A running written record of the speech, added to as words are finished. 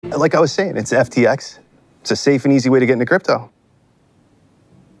Like I was saying, it's FTX. It's a safe and easy way to get into crypto.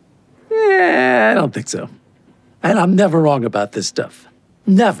 Yeah, I don't think so. And I'm never wrong about this stuff.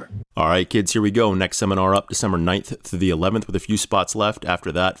 Never. All right, kids, here we go. Next seminar up December 9th through the 11th with a few spots left.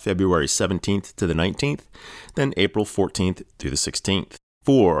 After that, February 17th to the 19th. Then April 14th through the 16th.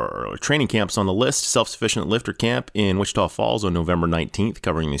 For training camps on the list, Self-Sufficient Lifter Camp in Wichita Falls on November 19th,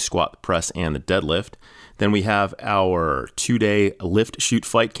 covering the squat, the press, and the deadlift. Then we have our 2-day lift, shoot,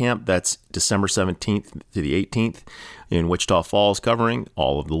 fight camp. That's December 17th to the 18th in Wichita Falls, covering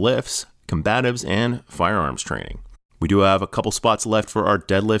all of the lifts, combatives, and firearms training. We do have a couple spots left for our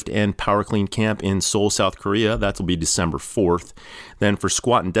deadlift and power clean camp in Seoul, South Korea. That will be December 4th. Then for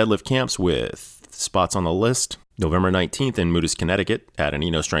squat and deadlift camps with spots on the list, November 19th in Moodus, Connecticut at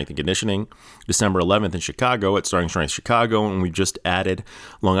Anino Strength and Conditioning. December 11th in Chicago at Starting Strength Chicago. And we just added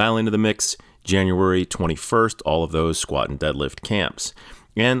Long Island to the mix, January 21st, all of those squat and deadlift camps.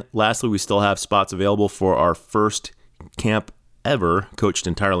 And lastly, we still have spots available for our first camp ever, coached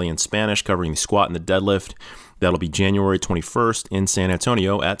entirely in Spanish, covering the squat and the deadlift. That'll be January 21st in San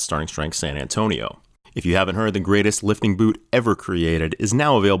Antonio at Starting Strength San Antonio. If you haven't heard, the greatest lifting boot ever created is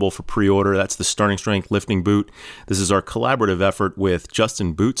now available for pre-order. That's the Starting Strength Lifting Boot. This is our collaborative effort with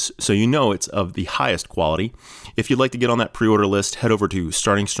Justin Boots, so you know it's of the highest quality. If you'd like to get on that pre-order list, head over to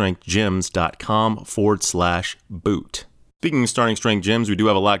startingstrengthgyms.com/boot. Speaking of Starting Strength gyms, we do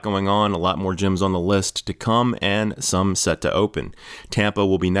have a lot going on, a lot more gyms on the list to come, and some set to open. Tampa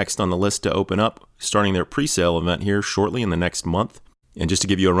will be next on the list to open up, starting their pre-sale event here shortly in the next month. And just to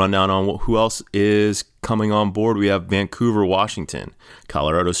give you a rundown on who else is coming on board, we have Vancouver, Washington,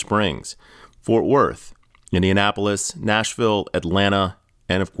 Colorado Springs, Fort Worth, Indianapolis, Nashville, Atlanta,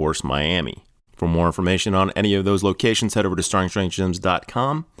 and of course, Miami. For more information on any of those locations, head over to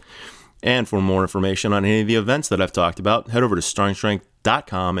startingstrengthgyms.com. And for more information on any of the events that I've talked about, head over to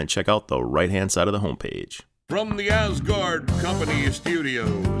startingstrength.com and check out the right-hand side of the homepage. From the Asgard Company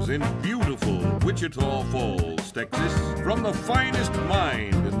Studios in beautiful Wichita Falls, Texas, from the finest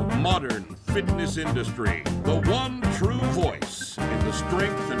mind in the modern fitness industry, the one true voice in the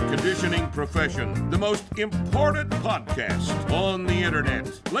strength and conditioning profession, the most important podcast on the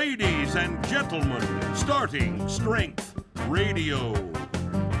internet. Ladies and gentlemen, Starting Strength Radio.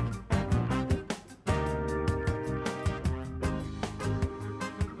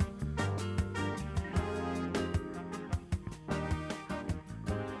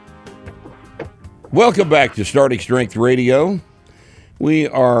 Welcome back to Starting Strength Radio. We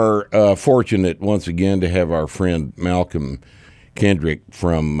are fortunate once again to have our friend Malcolm Kendrick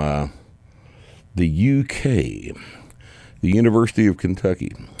from the UK, the University of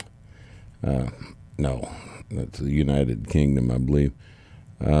Kentucky. No, that's the United Kingdom, I believe.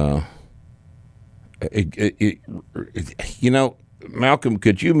 You know, Malcolm,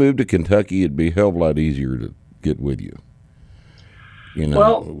 could you move to Kentucky? It'd be a hell of a lot easier to get with you. You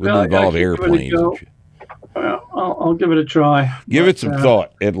know, it would involve airplanes. I'll give it a try. Give it some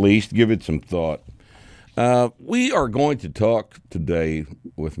thought, at least. Give it some thought. We are going to talk today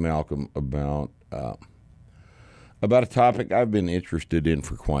with Malcolm about a topic I've been interested in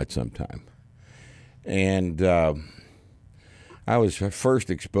for quite some time. And I was first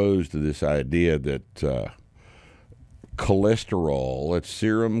exposed to this idea that cholesterol, that's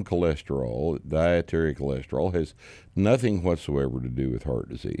serum cholesterol, dietary cholesterol, has nothing whatsoever to do with heart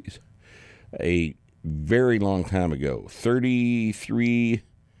disease. A very long time ago, 32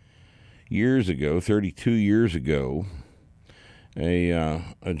 years ago,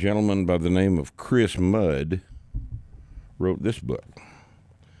 a gentleman by the name of Chris Mudd wrote this book.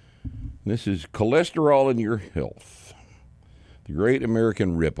 This is Cholesterol in Your Health, the Great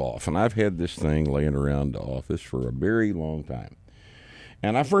American Ripoff. And I've had this thing laying around the office for a very long time.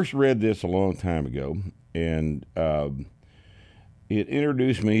 And I first read this a long time ago, and it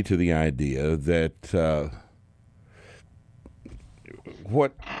introduced me to the idea that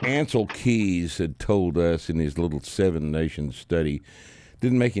what Ansel Keys had told us in his little 7-nation study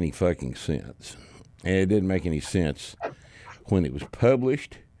didn't make any fucking sense. And it didn't make any sense when it was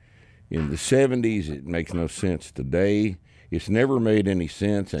published in the 70s. It makes no sense today. It's never made any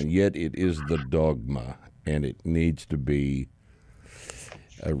sense, and yet it is the dogma, and it needs to be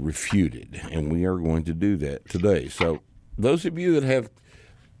refuted. And we are going to do that today. So those of you that have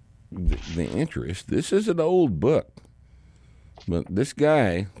the interest, this is an old book. But this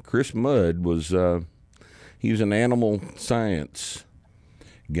guy, Chris Mudd, he was an animal science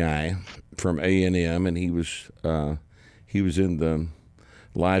guy from A&M, and he was in the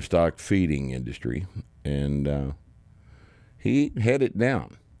livestock feeding industry, and he had it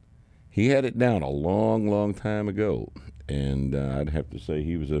down. He had it down a long, long time ago, and I'd have to say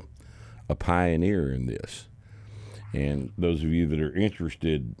he was a pioneer in this. And those of you that are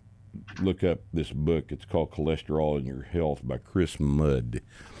interested, look up this book. It's called Cholesterol in Your Health by Chris Mudd.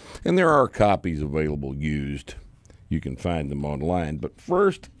 And there are copies available used. You can find them online. But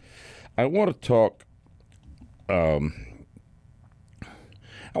first, I want to talk, I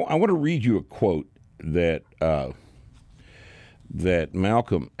want to read you a quote that that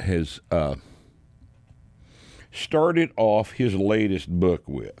Malcolm has started off his latest book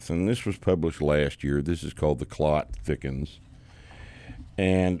with. And this was published last year. This is called The Clot Thickens.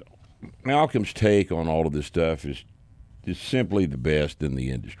 And Malcolm's take on all of this stuff is simply the best in the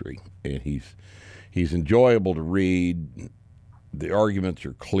industry, and he's enjoyable to read. The arguments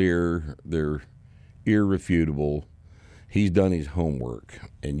are clear; they're irrefutable. He's done his homework,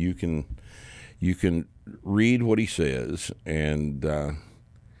 and you can read what he says, and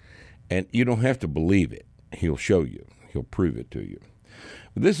you don't have to believe it. He'll show you. He'll prove it to you.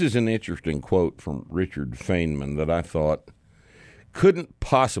 This is an interesting quote from Richard Feynman that I thought couldn't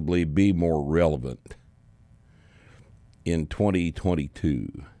possibly be more relevant in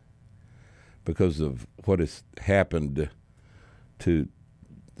 2022 because of what has happened to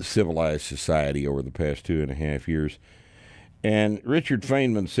civilized society over the past 2.5 years. And Richard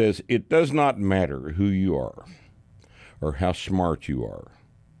Feynman says, it does not matter who you are or how smart you are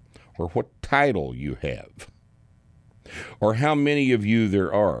or what title you have or how many of you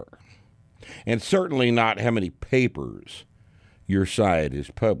there are, and certainly not how many papers your side has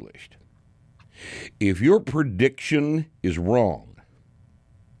published. If your prediction is wrong,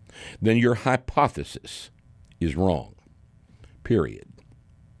 then your hypothesis is wrong, period.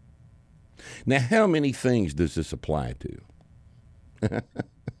 Now, how many things does this apply to?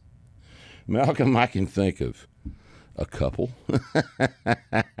 Malcolm, I can think of a couple.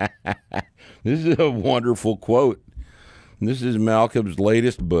 This is a wonderful quote. This is Malcolm's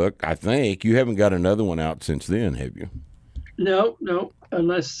latest book, I think. You haven't got another one out since then, have you? No,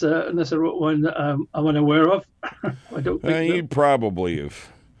 unless I wrote one that I'm unaware of. I don't think You'd probably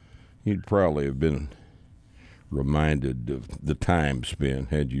have been reminded of the time spent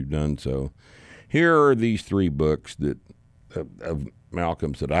had you done so. Here are these 3 books that of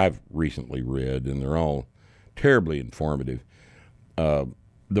Malcolm's that I've recently read, and they're all terribly informative.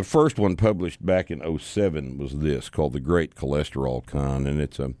 The first one, published back in 2007, was this, called The Great Cholesterol Con, and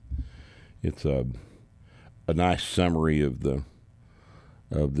it's a nice summary of the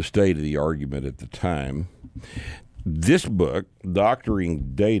state of the argument at the time. This book,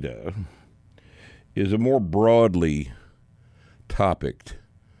 Doctoring Data, is a more broadly topicked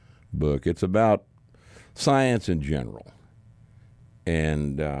book. It's about science in general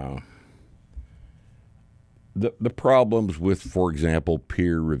and the problems with, for example,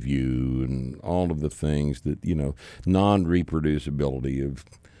 peer review and all of the things that, non-reproducibility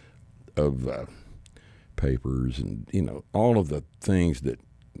of papers and, all of the things that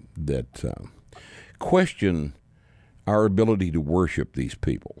question our ability to worship these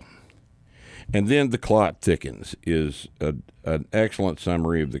people. And then The Clot Thickens is an excellent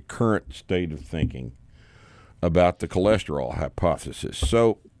summary of the current state of thinking about the cholesterol hypothesis.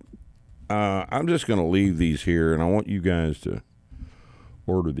 So I'm just going to leave these here, and I want you guys to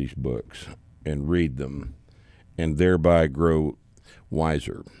order these books and read them and thereby grow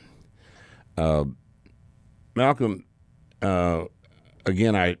wiser. Malcolm,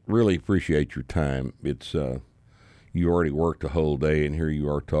 again, I really appreciate your time. It's you already worked a whole day, and here you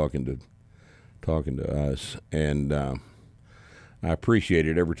are talking to us, and I appreciate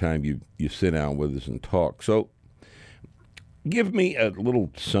it every time you sit down with us and talk. So give me a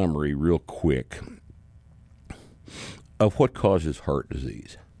little summary real quick of what causes heart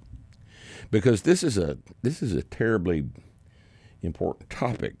disease, because this is a terribly important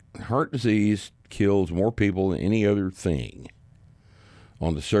topic. Heart disease kills more people than any other thing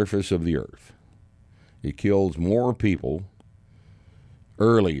on the surface of the earth. It kills more people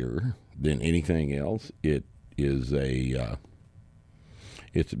earlier than anything else. It is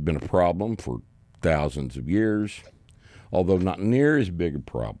it's been a problem for thousands of years, although not near as big a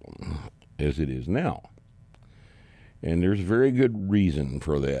problem as it is now. And there's very good reason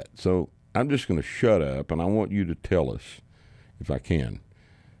for that. So I'm just going to shut up, and I want you to tell us, if I can.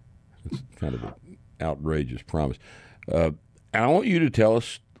 It's kind of an outrageous promise. And I want you to tell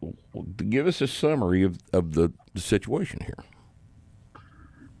us, to give us a summary of the situation here.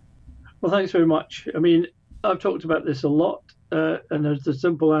 Well, thanks very much. I mean, I've talked about this a lot, and there's the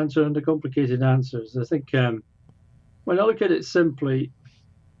simple answer and the complicated answers. I think when I look at it simply,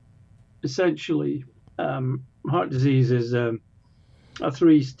 essentially, heart disease is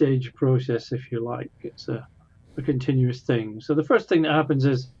three-stage process, if you like. It's a continuous thing. So the first thing that happens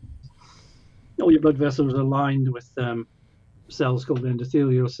is all your blood vessels are lined with cells called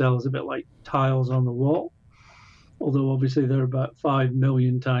endothelial cells, a bit like tiles on the wall. Although obviously they're about 5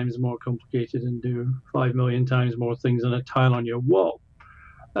 million times more complicated and do 5 million times more things than a tile on your wall.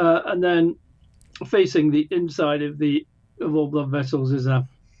 And then facing the inside of all blood vessels is a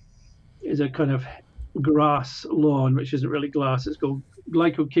kind of grass lawn, which isn't really glass. It's called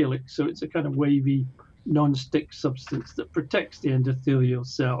glycocalyx. So it's a kind of wavy, non-stick substance that protects the endothelial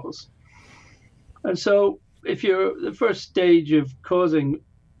cells. And so if you're the first stage of causing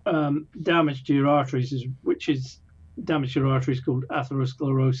damage to your arteries, which is damage to your arteries called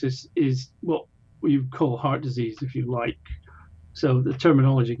atherosclerosis, is what we call heart disease, if you like. So the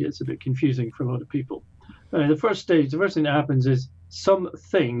terminology gets a bit confusing for a lot of people. The first thing that happens is some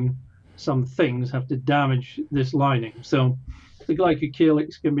things have to damage this lining. So the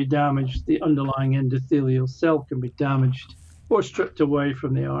glycocalyx can be damaged, the underlying endothelial cell can be damaged or stripped away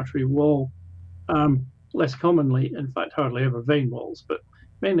from the artery wall. Less commonly, in fact, hardly ever vein walls, but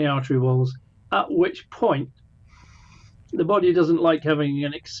mainly artery walls, at which point the body doesn't like having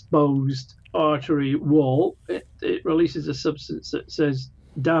an exposed artery wall. It releases a substance that says,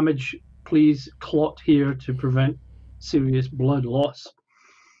 damage, please clot here to prevent serious blood loss.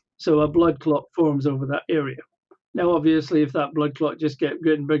 So a blood clot forms over that area. Now, obviously, if that blood clot just kept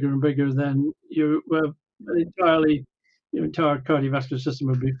getting bigger and bigger, then your entire cardiovascular system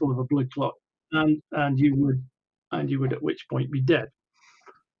would be full of a blood clot, and you would at which point be dead.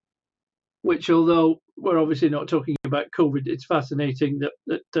 Which, although we're obviously not talking about COVID, it's fascinating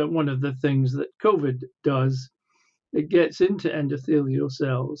that one of the things that COVID does, it gets into endothelial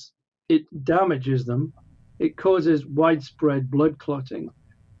cells, it damages them, it causes widespread blood clotting,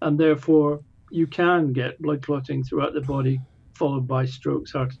 and therefore you can get blood clotting throughout the body, followed by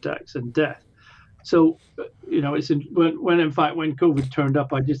strokes, heart attacks, and death. So, it's when COVID turned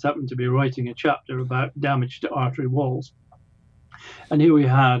up, I just happened to be writing a chapter about damage to artery walls, and here we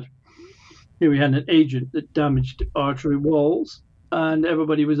had an agent that damaged artery walls, and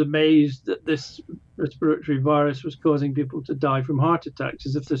everybody was amazed that this respiratory virus was causing people to die from heart attacks,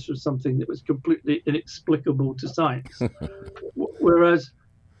 as if this was something that was completely inexplicable to science. Whereas,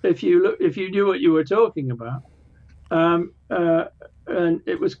 if you knew what you were talking about, and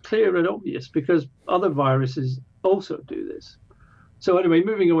it was clear and obvious because other viruses also do this. So anyway,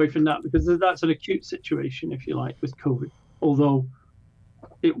 moving away from that, because that's an acute situation, if you like, with COVID, although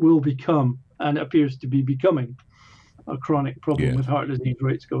it will become, and appears to be becoming, a chronic problem with heart disease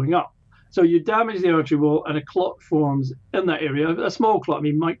rates going up. So you damage the artery wall and a clot forms in that area, a small clot, I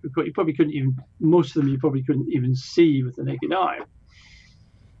mean, microclot, most of them you probably couldn't even see with the naked eye.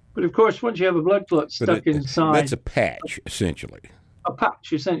 But of course, once you have a blood clot stuck inside... That's a patch, essentially. A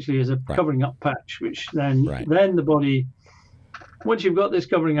patch, essentially, is a covering up patch, which then the body... Once you've got this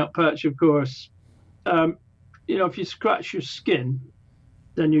covering up patch, of course, if you scratch your skin,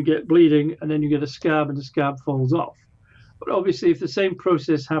 then you get bleeding, and then you get a scab, and the scab falls off. But obviously, if the same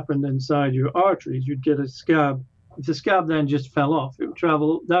process happened inside your arteries, you'd get a scab. If the scab then just fell off, it would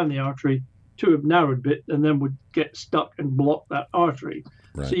travel down the artery to a narrowed bit, and then would get stuck and block that artery.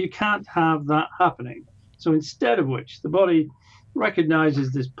 Right. So you can't have that happening. So instead of which, the body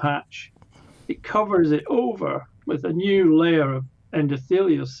recognizes this patch, it covers it over with a new layer of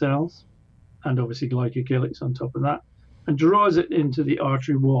endothelial cells, and obviously glycocalyx on top of that, and draws it into the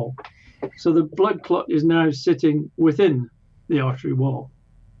artery wall. So the blood clot is now sitting within the artery wall,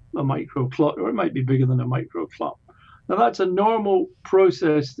 a microclot, or it might be bigger than a microclot. Now that's a normal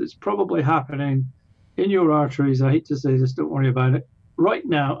process that's probably happening in your arteries. I hate to say this, don't worry about it, right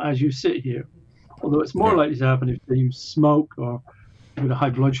now as you sit here. Although it's more likely to happen if you smoke, or you've got a high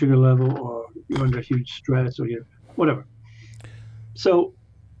blood sugar level, or you're under huge stress, or you're whatever. So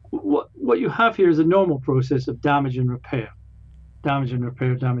what you have here is a normal process of damage and repair. Damage and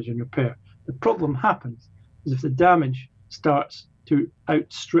repair, damage and repair. The problem happens is if the damage starts to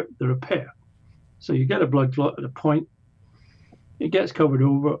outstrip the repair. So you get a blood clot at a point, it gets covered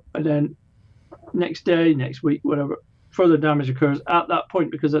over, and then next day, next week, whatever, further damage occurs at that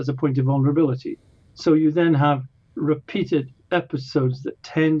point because that's a point of vulnerability. So you then have repeated episodes that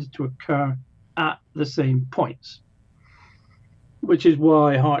tend to occur at the same points, which is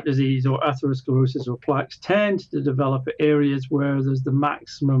why heart disease or atherosclerosis or plaques tend to develop at areas where there's the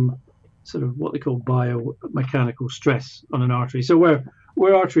maximum sort of what they call biomechanical stress on an artery. So where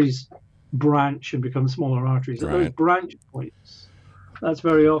arteries branch and become smaller arteries, at those branch points, that's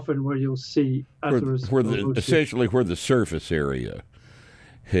very often where you'll see atherosclerosis. Essentially where the surface area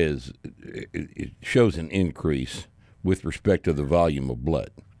it shows an increase with respect to the volume of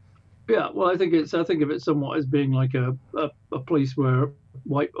blood. Yeah, well, I think of it somewhat as being like a place where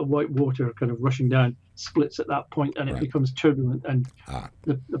white water kind of rushing down splits at that point, and it becomes turbulent, and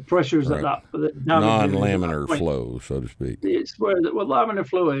the pressures at that non-laminar flow, so to speak. It's where laminar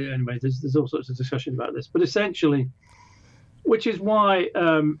flow. Anyway, there's all sorts of discussion about this, but essentially, which is why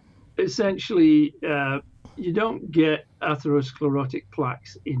you don't get atherosclerotic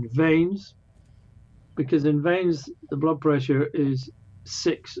plaques in veins, because in veins the blood pressure is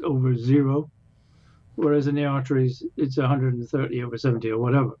 6/0, whereas in the arteries it's 130/70 or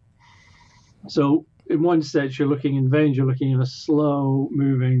whatever. So in one sense, you're looking in veins, you're looking in a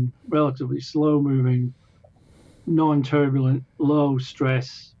relatively slow moving, non-turbulent, low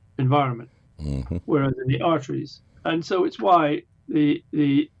stress environment, whereas in the arteries. And so it's why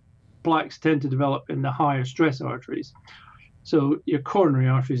the plaques tend to develop in the higher stress arteries. So your coronary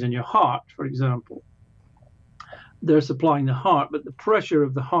arteries in your heart, for example, they're supplying the heart, but the pressure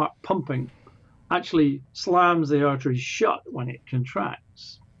of the heart pumping actually slams the arteries shut when it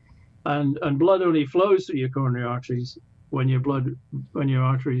contracts. And blood only flows through your coronary arteries when your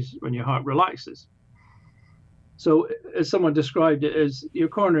heart relaxes. So as someone described it as your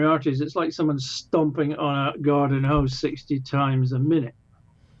coronary arteries, it's like someone stomping on a garden hose 60 times a minute.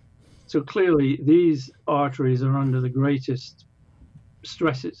 So clearly these arteries are under the greatest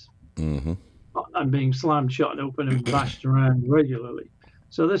stresses and being slammed shut and open and bashed around regularly.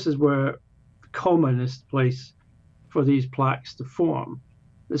 So this is where the commonest place for these plaques to form.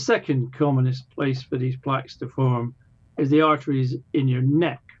 The second commonest place for these plaques to form is the arteries in your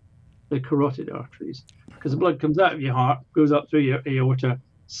neck, the carotid arteries, because the blood comes out of your heart, goes up through your aorta,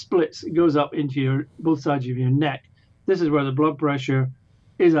 splits, it goes up into both sides of your neck. This is where the blood pressure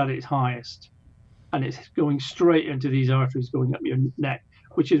is at its highest, and it's going straight into these arteries going up your neck,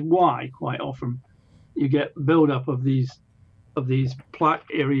 which is why quite often you get buildup of these plaque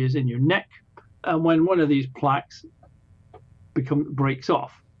areas in your neck, and when one of these plaques breaks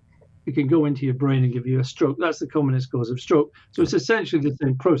off, it can go into your brain and give you a stroke. That's the commonest cause of stroke. So it's essentially the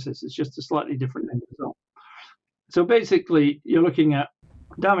same process. It's just a slightly different end result. So basically, you're looking at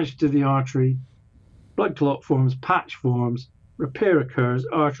damage to the artery, blood clot forms, patch forms, repair occurs,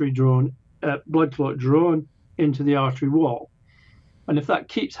 blood clot drawn into the artery wall. And if that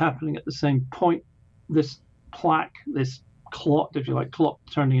keeps happening at the same point, this plaque, this clot, if you like, clot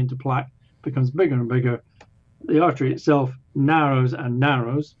turning into plaque, becomes bigger and bigger. The artery itself narrows and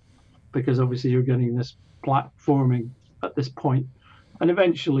narrows, because obviously you're getting this plaque forming at this point, and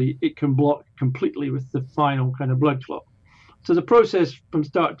eventually it can block completely with the final kind of blood clot. So the process from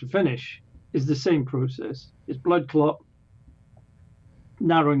start to finish is the same process. It's blood clot,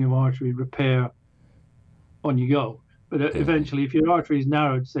 narrowing of artery, repair, on you go. But eventually, if your artery is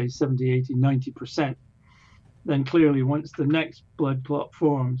narrowed, say 70, 80, 90%, then clearly once the next blood clot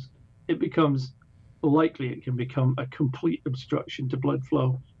forms, it can become a complete obstruction to blood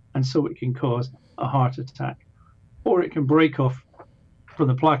flow, and so it can cause a heart attack. Or it can break off from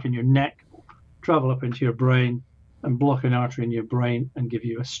the plaque in your neck, travel up into your brain, and block an artery in your brain and give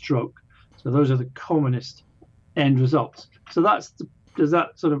you a stroke. So those are the commonest end results. So does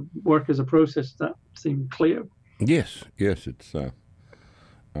that sort of work as a process? Does that seem clear? Yes, it's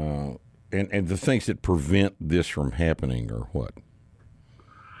and the things that prevent this from happening are what?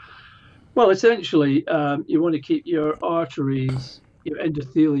 Well, essentially, you want to keep your arteries, your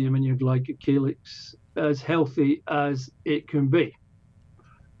endothelium and your glycocalyx as healthy as it can be,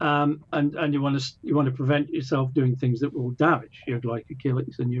 and you want to prevent yourself doing things that will damage your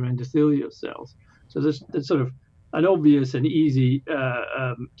glycocalyx and your endothelial cells. So there's sort of an obvious and easy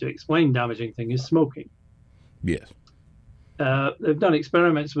to explain damaging thing is smoking. Yes. They've done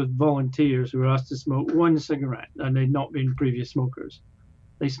experiments with volunteers who were asked to smoke one cigarette, and they'd not been previous smokers.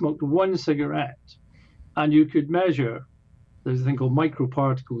 They smoked one cigarette, and you could measure, there's a thing called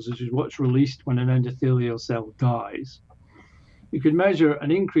microparticles, which is what's released when an endothelial cell dies. You could measure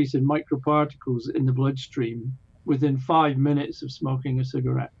an increase in microparticles in the bloodstream within 5 minutes of smoking a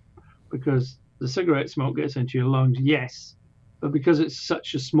cigarette, because the cigarette smoke gets into your lungs, yes, but because it's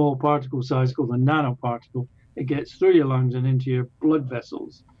such a small particle size called a nanoparticle, it gets through your lungs and into your blood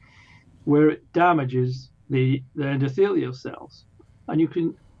vessels, where it damages the endothelial cells. And you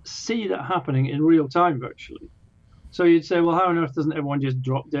can see that happening in real time virtually. So you'd say, well, how on earth doesn't everyone just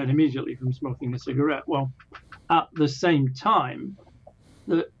drop dead immediately from smoking a cigarette? Well, at the same time,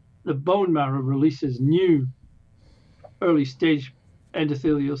 the bone marrow releases new early stage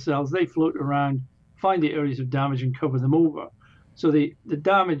endothelial cells. They float around, find the areas of damage and cover them over. So the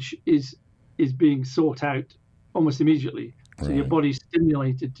damage is being sought out almost immediately. So your body's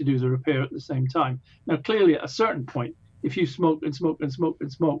stimulated to do the repair at the same time. Now, clearly, at a certain point, if you smoke and smoke and smoke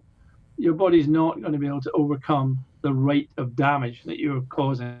and smoke, your body's not going to be able to overcome the rate of damage that you're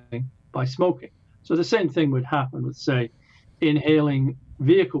causing by smoking. So the same thing would happen with, say, inhaling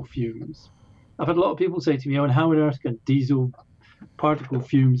vehicle fumes. I've had a lot of people say to me, "Oh, and how on earth can diesel particle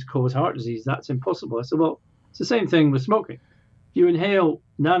fumes cause heart disease? That's impossible." I said, well, it's the same thing with smoking. You inhale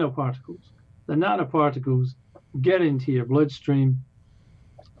nanoparticles. The nanoparticles get into your bloodstream,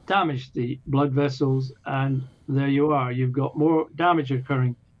 damage the blood vessels, and there you are. You've got more damage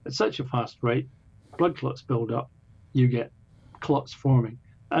occurring at such a fast rate. Blood clots build up. You get clots forming.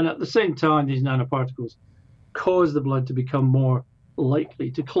 And at the same time, these nanoparticles cause the blood to become more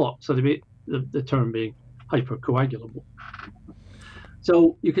likely to clot. So the term being hypercoagulable.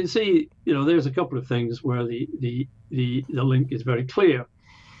 So you can see, there's a couple of things where the link is very clear.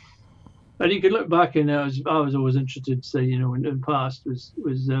 And you can look back, and I was always interested to say, in the past was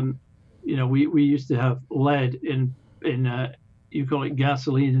we used to have lead in you call it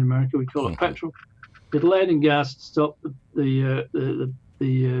gasoline in America, we call it petrol. With lead and gas to stop the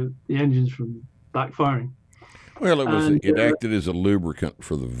engines from backfiring. Well, it acted as a lubricant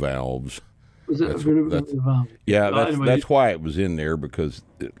for the valves. Was it a lubricant for the valve? Yeah, that's why it was in there, because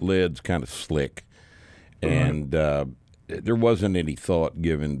lead's kind of slick, and there wasn't any thought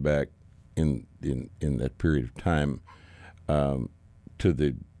given back in that period of time to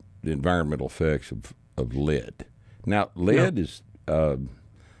the environmental effects of lead. Now, lead is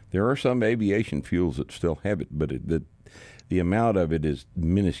there are some aviation fuels that still have it, but the amount of it is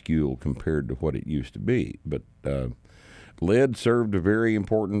minuscule compared to what it used to be. But lead served a very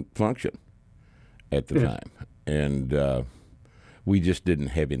important function at the time, and we just didn't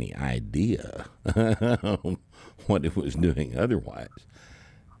have any idea what it was doing otherwise.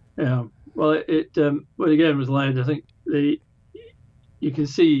 Yeah. Well, but again, with lead, I think you can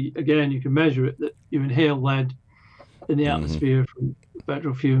see, again, you can measure it, that you inhale lead in the atmosphere from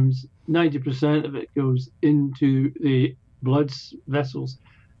petrol fumes. 90% of it goes into the blood vessels.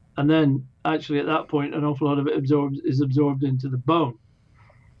 And then actually at that point, an awful lot of it is absorbed into the bone.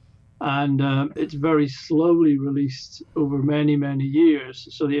 And it's very slowly released over many, many years.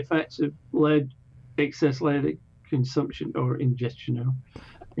 So the effects of excess lead consumption or ingestion or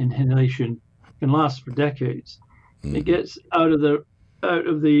inhalation can last for decades. It gets out of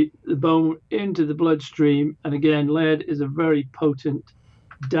the bone into the bloodstream, and again, lead is a very potent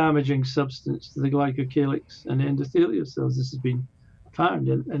damaging substance to the glycocalyx and endothelial cells. This has been found,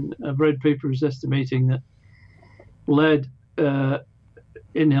 and I've read papers estimating that lead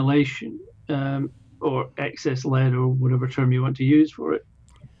inhalation or excess lead, or whatever term you want to use for it,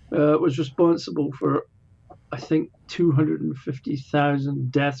 was responsible for, I think,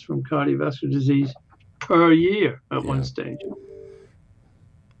 250,000 deaths from cardiovascular disease per year at one stage.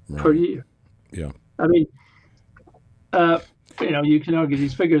 Right. Per year. Yeah. I mean, you can argue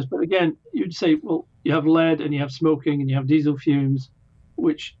these figures, but again, you'd say, well, you have lead and you have smoking and you have diesel fumes,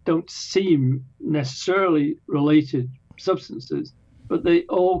 which don't seem necessarily related substances, but they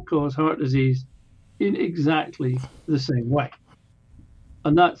all cause heart disease in exactly the same way.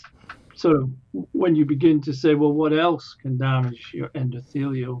 And that's sort of when you begin to say, well, what else can damage your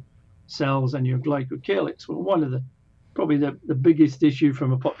endothelial cells and your glycocalyx? Well, one of probably the biggest issue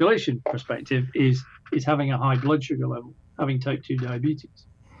from a population perspective is having a high blood sugar level, having type 2 diabetes.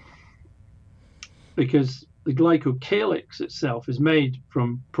 Because the glycocalyx itself is made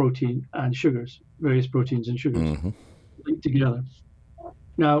from protein and sugars, various proteins and sugars linked together.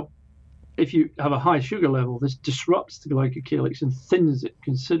 Now, if you have a high sugar level, this disrupts the glycocalyx and thins it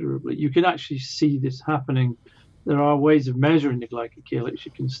considerably. You can actually see this happening. There are ways of measuring the glycocalyx.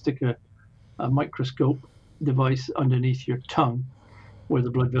 You can stick a microscope device underneath your tongue where the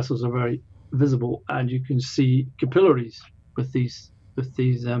blood vessels are very visible, and you can see capillaries with these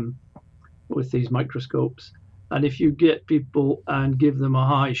microscopes. And if you get people and give them a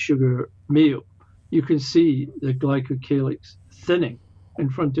high sugar meal, you can see the glycocalyx thinning in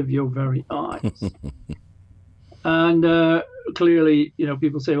front of your very eyes. And clearly,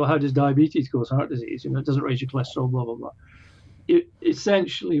 people say, well, how does diabetes cause heart disease? It doesn't raise your cholesterol, blah, blah, blah.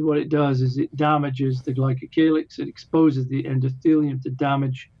 Essentially what it does is it damages the glycocalyx, it exposes the endothelium to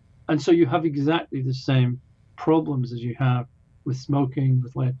damage, and so you have exactly the same problems as you have with smoking,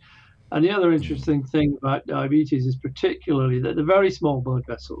 with lead. And the other interesting thing about diabetes is particularly that the very small blood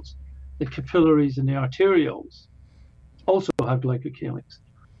vessels, the capillaries and the arterioles, also have glycocalyx.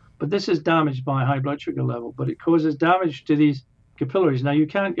 But this is damaged by high blood sugar level, but it causes damage to these capillaries. Now, you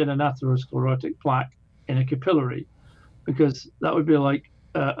can't get an atherosclerotic plaque in a capillary, because that would be like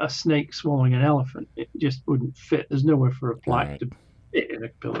a snake swallowing an elephant. It just wouldn't fit. There's nowhere for a plaque to fit in a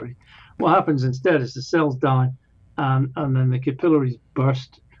capillary. What happens instead is the cells die, and then the capillaries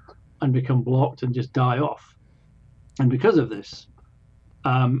burst and become blocked and just die off. And because of this,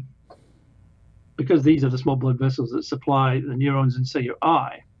 because these are the small blood vessels that supply the neurons in, say, your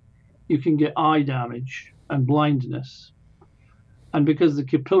eye, you can get eye damage and blindness. And because the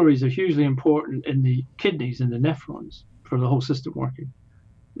capillaries are hugely important in the kidneys and the nephrons for the whole system working,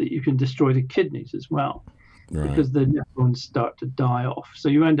 that you can destroy the kidneys as well, because the nephrons start to die off. So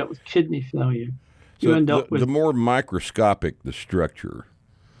you end up with kidney failure. You end up with the more microscopic the structure,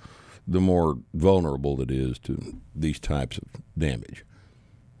 the more vulnerable it is to these types of damage.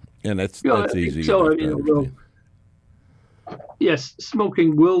 And that's easy to understand. Yes,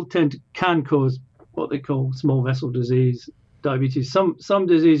 smoking can cause what they call small vessel disease, diabetes. Some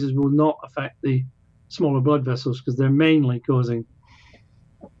diseases will not affect the smaller blood vessels because they're mainly causing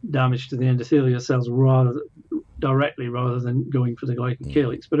damage to the endothelial cells directly rather than going for the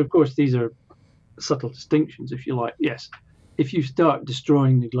glycocalyx. But of course, these are subtle distinctions, if you like. Yes, if you start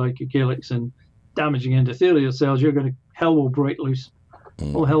destroying the glycocalyx and damaging endothelial cells, hell will break loose.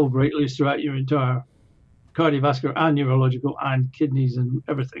 All hell will break loose throughout your entire cardiovascular and neurological and kidneys and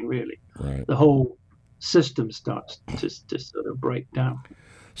everything, really. Right. The whole system starts to sort of break down.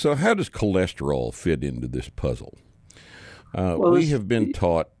 So how does cholesterol fit into this puzzle? We have been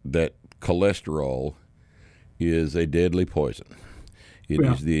taught that cholesterol is a deadly poison. It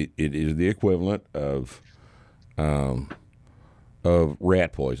is the equivalent of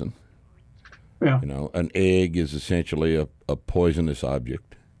rat poison. Yeah. You know, an egg is essentially a poisonous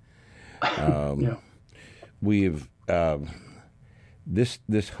object. We've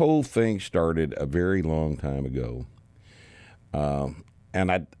this whole thing started a very long time ago,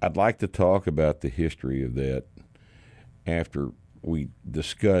 and I'd like to talk about the history of that after we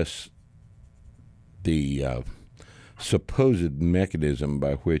discuss the supposed mechanism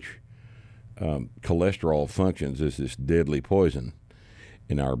by which cholesterol functions as this deadly poison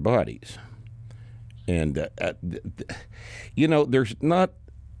in our bodies. And, there's not,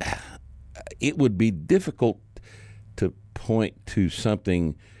 it would be difficult to point to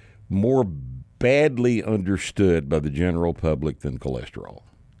something more badly understood by the general public than cholesterol.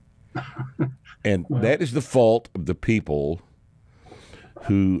 And that is the fault of the people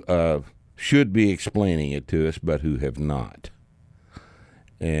who should be explaining it to us, but who have not.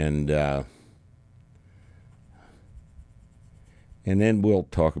 And then we'll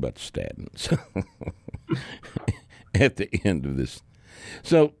talk about statins at the end of this.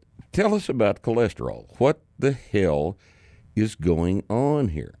 So tell us about cholesterol. What the hell is going on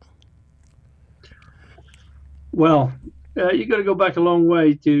here? Well, you got to go back a long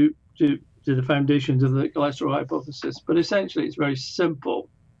way to the foundations of the cholesterol hypothesis. But essentially, it's very simple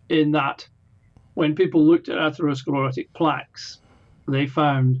in that when people looked at atherosclerotic plaques, they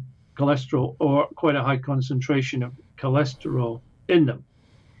found cholesterol or quite a high concentration of cholesterol in them.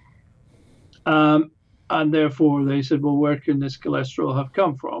 And therefore, they said, well, where can this cholesterol have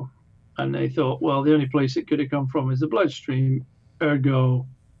come from? And they thought, well, the only place it could have come from is the bloodstream. Ergo,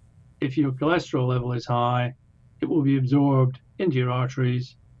 if your cholesterol level is high, it will be absorbed into your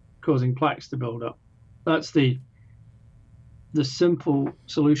arteries, causing plaques to build up. That's the simple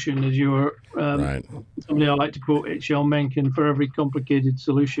solution. Is your somebody I like to quote H.L. Mencken: for every complicated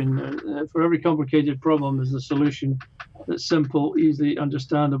solution, for every complicated problem, there's a solution that's simple, easily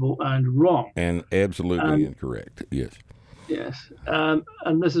understandable, and wrong. And absolutely incorrect. Yes. Yes.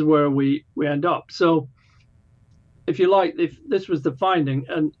 And this is where we end up. So, if you like, if this was the finding,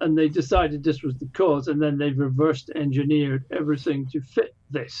 and they decided this was the cause, and then they've reversed engineered everything to fit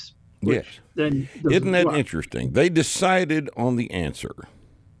this. Yes. Then isn't that interesting? They decided on the answer.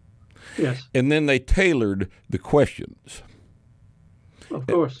 Yes. And then they tailored the questions. Of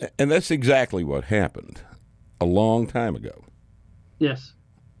course. And that's exactly what happened a long time ago. Yes.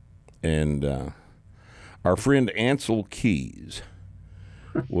 And our friend Ancel Keys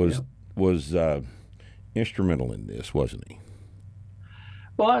was instrumental in this, wasn't he?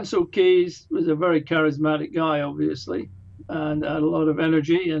 Well, Ancel Keys was a very charismatic guy, obviously, and had a lot of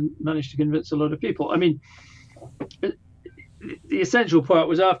energy and managed to convince a lot of people. I mean, the essential part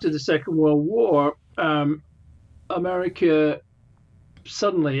was after the Second World War, America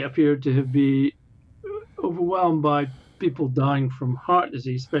suddenly appeared to have been overwhelmed by people dying from heart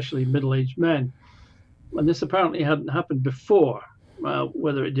disease, especially middle-aged men. And this apparently hadn't happened before.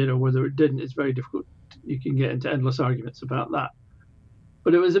 Whether it did or whether it didn't, it's very difficult. You can get into endless arguments about that.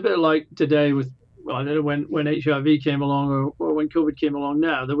 But it was a bit like today with, well, I don't know when HIV came along or when COVID came along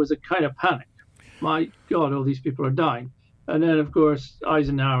now, there was a kind of panic. My God, all these people are dying. And then, of course,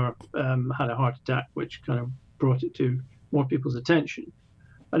 Eisenhower had a heart attack, which kind of brought it to more people's attention.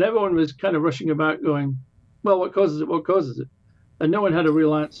 And everyone was kind of rushing about going, well, what causes it? What causes it? And no one had a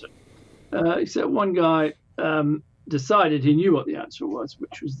real answer. Except one guy decided he knew what the answer was,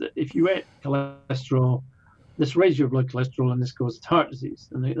 which was that if you ate cholesterol, this raised your blood cholesterol and this caused heart disease.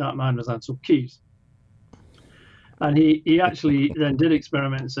 And that man was Ancel Keys. And he actually then did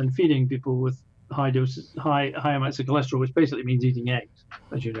experiments in feeding people with high amounts of cholesterol, which basically means eating eggs,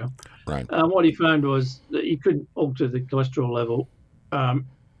 as you know. Right. And what he found was that he couldn't alter the cholesterol level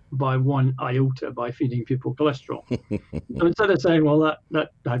by 1 iota by feeding people cholesterol. So instead of saying, well,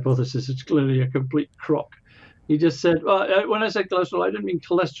 that hypothesis is clearly a complete crock, he just said, well, when I said cholesterol, I didn't mean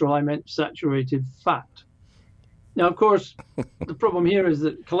cholesterol, I meant saturated fat. Now, of course, the problem here is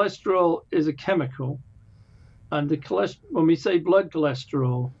that cholesterol is a chemical, and when we say blood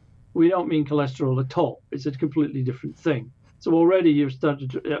cholesterol, we don't mean cholesterol at all. It's a completely different thing. So already you've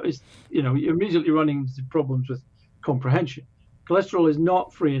started to, you're immediately running into problems with comprehension. Cholesterol is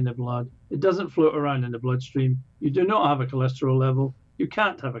not free in the blood. It doesn't float around in the bloodstream. You do not have a cholesterol level. You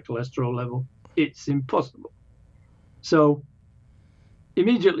can't have a cholesterol level. It's impossible. So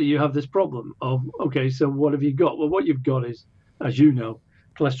immediately you have this problem of, okay, so what have you got? Well, what you've got is, as you know,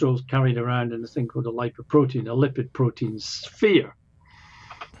 cholesterol is carried around in a thing called a lipoprotein, a lipid protein sphere,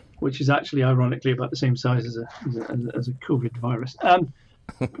 which is actually ironically about the same size as a COVID virus.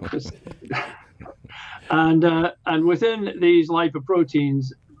 And within these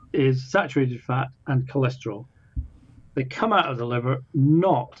lipoproteins is saturated fat and cholesterol. They come out of the liver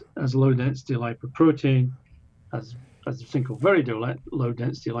not as low density lipoprotein, as a thing called very low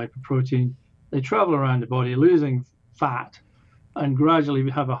density lipoprotein. They travel around the body losing fat and gradually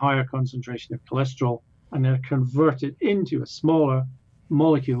have a higher concentration of cholesterol, and they're converted into a smaller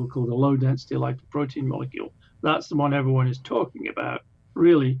molecule called a low density lipoprotein molecule. That's the one everyone is talking about,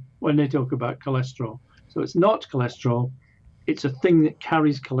 really, when they talk about cholesterol. So it's not cholesterol, it's a thing that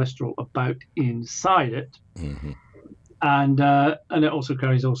carries cholesterol about inside it. Mm-hmm. And it also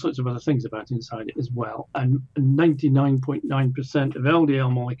carries all sorts of other things about inside it as well. And 99.9% of LDL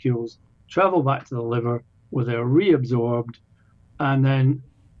molecules travel back to the liver, where they're reabsorbed, and then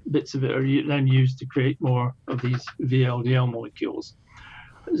bits of it are then used to create more of these VLDL molecules.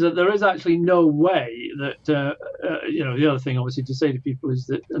 So there is actually no way that, the other thing obviously to say to people is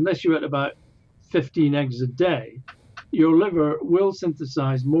that unless you eat about 15 eggs a day, your liver will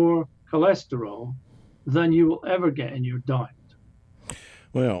synthesize more cholesterol than you will ever get in your diet.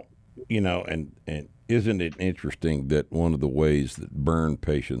 Well, and isn't it interesting that one of the ways that burn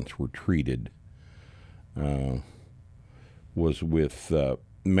patients were treated was with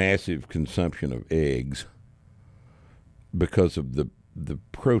massive consumption of eggs because of the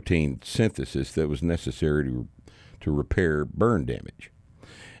protein synthesis that was necessary to repair burn damage.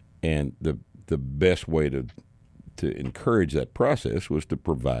 And the best way to encourage that process was to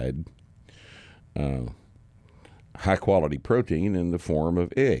provide high quality protein in the form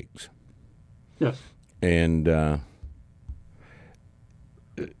of eggs. Yes. And the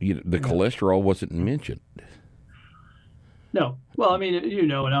cholesterol wasn't mentioned. No. Well, I mean,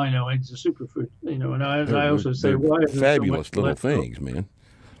 and I know eggs are superfood, and I also say, why is there fabulous so much little cholesterol? things, man.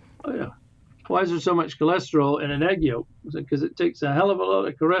 Oh, yeah. Why is there so much cholesterol in an egg yolk? Because it takes a hell of a lot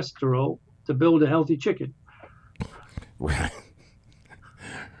of cholesterol to build a healthy chicken. Right.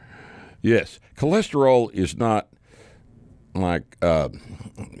 Yes. Cholesterol is not like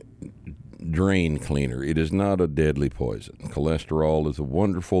drain cleaner. It is not a deadly poison. Cholesterol is a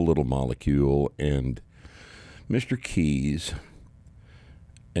wonderful little molecule, and Mr. Keys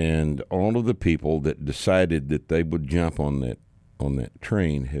and all of the people that decided that they would jump on that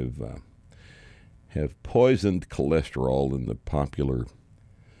train have poisoned cholesterol in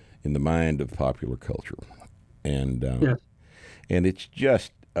the mind of popular culture, and Yes. and it's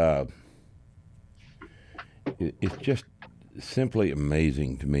just simply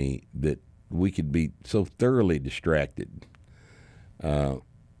amazing to me that we could be so thoroughly distracted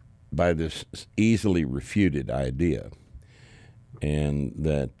by this easily refuted idea, and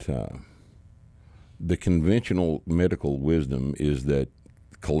that the conventional medical wisdom is that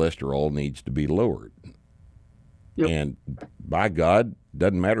cholesterol needs to be lowered. Yep. And by God,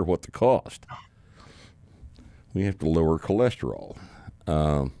 doesn't matter what the cost. We have to lower cholesterol.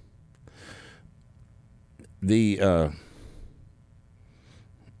 The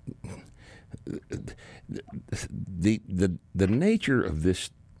nature of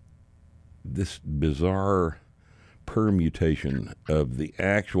this bizarre permutation of the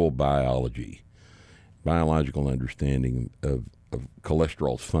actual biological understanding of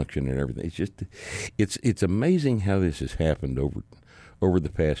cholesterol's function and everything. It's just, it's amazing how this has happened over the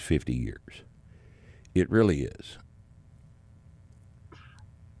past 50 years. It really is.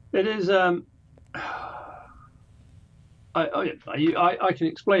 It is. I can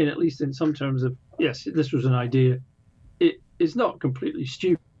explain, at least in some terms, of yes, this was an idea. It is not completely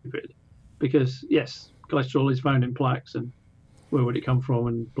stupid, because yes, cholesterol is found in plaques, and where would it come from,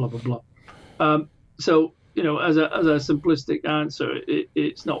 and blah blah blah. So as a simplistic answer,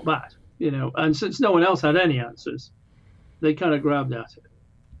 it's not bad, And since no one else had any answers, they kind of grabbed at it,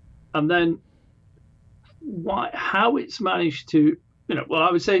 and then how it's managed to, well,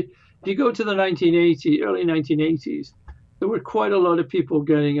 I would say if you go to the early 1980s. There were quite a lot of people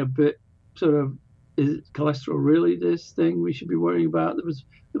getting a bit sort of, is cholesterol really this thing we should be worrying about? There was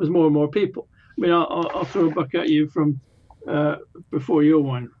more and more people. I mean, I'll throw a buck at you from before your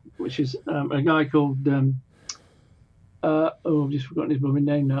one, which is a guy called, I've just forgotten his blooming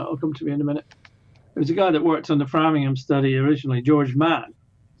name now. It'll come to me in a minute. It was a guy that worked on the Framingham study originally, George Mann,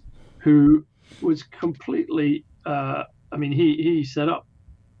 who was completely, he set up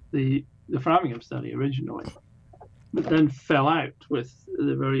the Framingham study originally, but then fell out with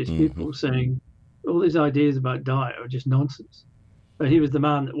the various people saying all these ideas about diet are just nonsense. But he was the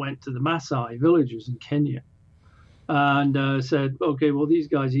man that went to the Maasai villagers in Kenya and said, okay, well, these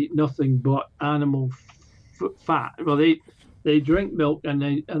guys eat nothing but animal fat. Well, they drink milk and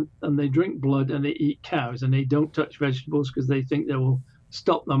they drink blood and they eat cows and they don't touch vegetables because they think they will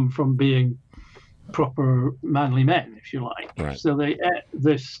stop them from being proper manly men, if you like. Right. So they ate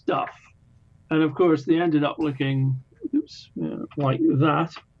this stuff. And of course, they ended up looking like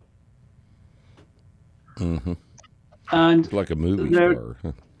that. Mm-hmm. And like a movie star.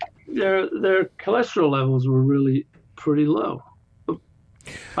 Their cholesterol levels were really pretty low.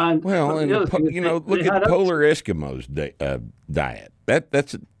 And look at Polar Eskimos' diet.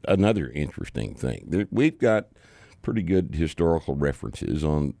 That's another interesting thing. We've got pretty good historical references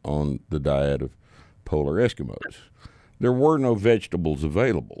on the diet of Polar Eskimos. There were no vegetables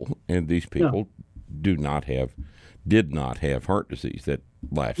available, and these people did not have heart disease. That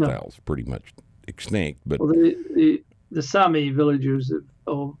lifestyle's pretty much extinct. But the Sami villagers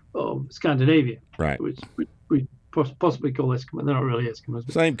of Scandinavia, right, which we possibly call Eskimo. They're not really Eskimos.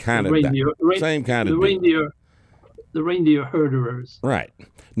 But same kind of the reindeer herderers. Right.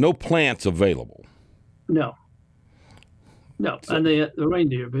 No plants available. No. So, and the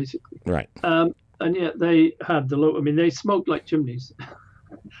reindeer basically. Right. And yet they had they smoked like chimneys.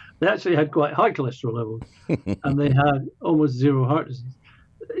 They actually had quite high cholesterol levels, and they had almost zero heart disease.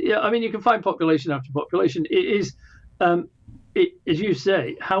 Yeah, I mean, you can find population after population. It is, as you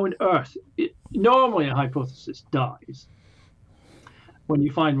say, how on earth? Normally, a hypothesis dies when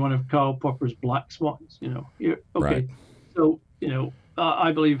you find one of Karl Popper's black swans. Okay. Right. So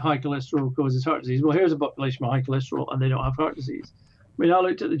I believe high cholesterol causes heart disease. Well, here's a population with high cholesterol, and they don't have heart disease. I mean, I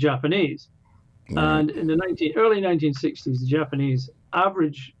looked at the Japanese. And in the early 1960s, the Japanese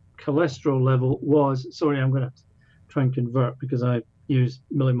average cholesterol level was, I'm going to try and convert because I use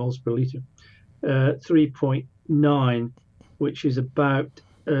millimoles per liter, 3.9, which is about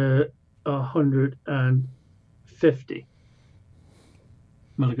 150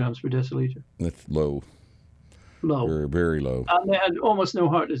 milligrams per deciliter. That's low. Very, very low. And they had almost no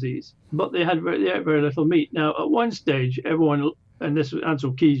heart disease, but they had very little meat. Now, at one stage, everyone, and this was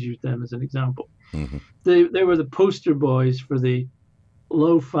Ansel Keys used them as an example. Mm-hmm. They were the poster boys for the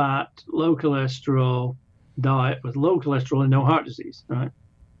low-fat, low-cholesterol diet with low cholesterol and no heart disease, right?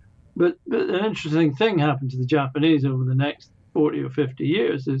 But an interesting thing happened to the Japanese over the next 40 or 50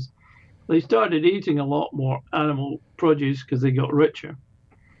 years is they started eating a lot more animal produce because they got richer.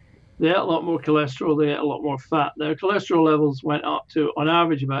 They ate a lot more cholesterol, they ate a lot more fat. Their cholesterol levels went up to, on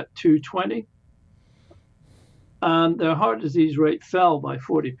average, about 220. And their heart disease rate fell by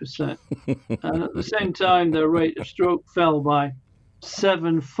 40%. And at the same time, their rate of stroke fell by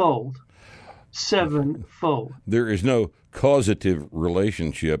sevenfold. There is no causative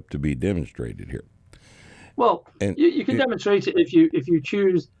relationship to be demonstrated here. Well, you can demonstrate it if you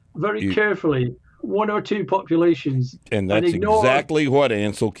choose very carefully one or two populations. And that's exactly what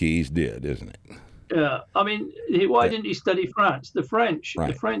Ansel Keys did, isn't it? Yeah. I mean, why didn't he study France? The French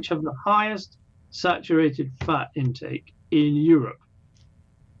have the highest saturated fat intake in Europe,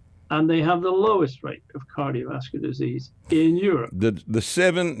 and they have the lowest rate of cardiovascular disease in Europe. The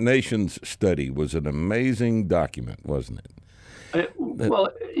Seven Nations study was an amazing document, wasn't it? It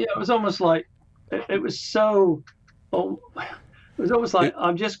was almost like it was so. It was almost like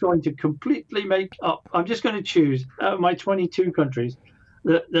I'm just going to completely make up. I'm just going to choose out of my 22 countries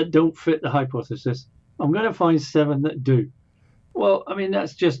that don't fit the hypothesis. I'm going to find 7 that do. Well, I mean,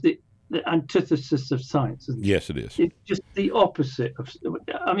 that's just the antithesis of science, isn't it? Yes, it is. It's just the opposite of.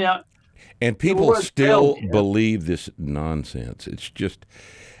 I mean, and people still believe this nonsense. It's just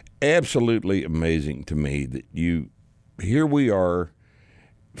absolutely amazing to me that here we are,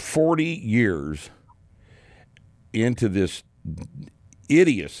 40 years into this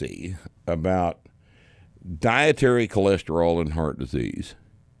idiocy about dietary cholesterol and heart disease.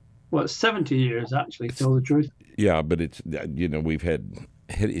 Well, 70 years, actually, to tell the truth. Yeah, but it's,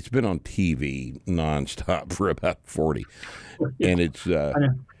 it's been on TV nonstop for about 40. Yeah. And it's,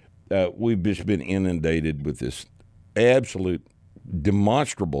 we've just been inundated with this absolute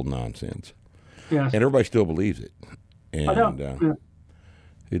demonstrable nonsense. Yes. And everybody still believes it. And I know.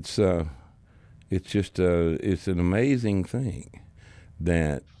 It's just, it's an amazing thing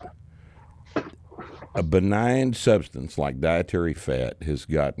that a benign substance like dietary fat has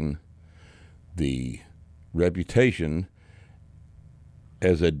gotten the reputation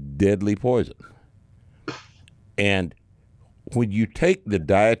as a deadly poison. And when you take the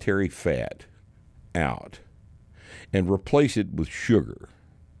dietary fat out and replace it with sugar,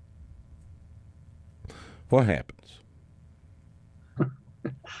 what happens?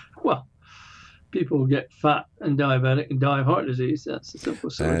 Well, people get fat and diabetic and die of heart disease. That's the simple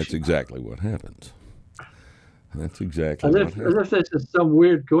solution. That's exactly what happens. That's exactly what happens. As if this is some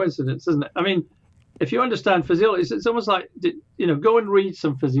weird coincidence, isn't it? I mean, if you understand physiology, it's almost like, go and read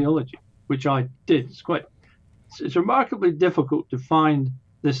some physiology, which I did. It's remarkably difficult to find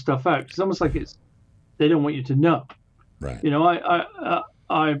this stuff out. It's almost like they don't want you to know. Right.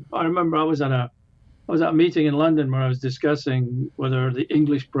 I remember I was at a meeting in London where I was discussing whether the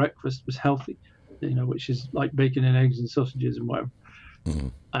English breakfast was healthy, which is like bacon and eggs and sausages and whatever. Mm-hmm.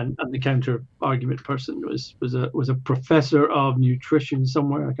 And the counter argument person was a professor of nutrition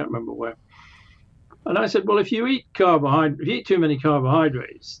somewhere, I can't remember where. And I said, well, if you eat too many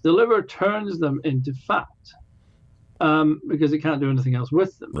carbohydrates, the liver turns them into fat because it can't do anything else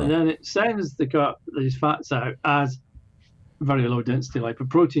with them. Right. And then it sends these fats out as very low density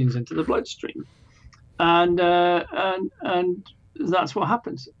lipoproteins into the bloodstream. And that's what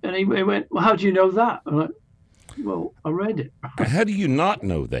happens. And he went, well, how do you know that? I'm like, well, I read it. How do you not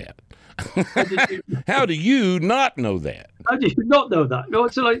know that? How do you not know that? How do you not know that? No,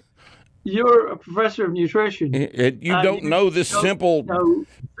 it's like you're a professor of nutrition. You don't know this simple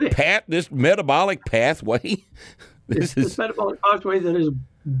this metabolic pathway. This metabolic pathway that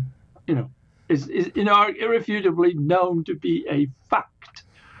is irrefutably known to be a fact.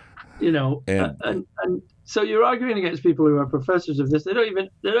 And so you're arguing against people who are professors of this. They don't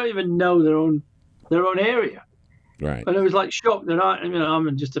even know their own area. Right. And it was like shocked that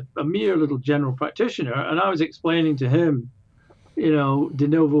I'm just a mere little general practitioner, and I was explaining to him, de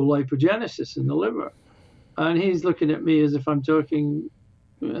novo lipogenesis in the liver, and he's looking at me as if I'm talking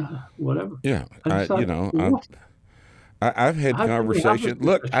whatever. Yeah, I've had conversations.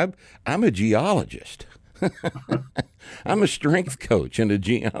 Look, I'm a geologist. I'm a strength coach and a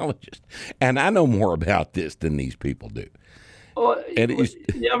geologist, and I know more about this than these people do. Well,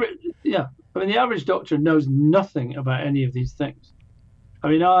 and the average doctor knows nothing about any of these things. I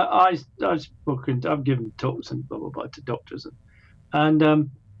mean, I've given talks and blah blah blah to doctors, and I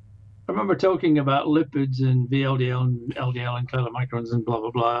remember talking about lipids and VLDL and LDL and chylomicrons and blah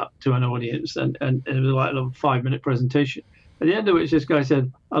blah blah to an audience, and it was like a little 5-minute presentation. At the end of which, this guy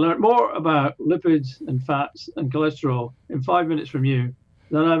said, I learned more about lipids and fats and cholesterol in 5 minutes from you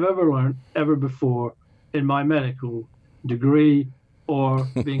than I've ever learned ever before in my medical degree or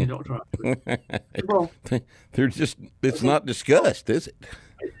being a doctor. Well, it's not discussed, is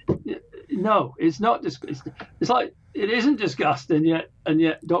it? No, it's not discussed. It's like it isn't discussed, and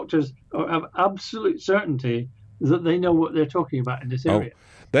yet doctors have absolute certainty that they know what they're talking about in this area.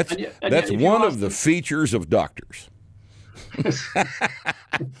 That's one of the features of doctors.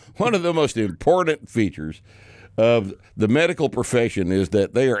 One of the most important features of the medical profession is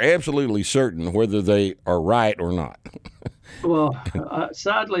that they are absolutely certain whether they are right or not. Well,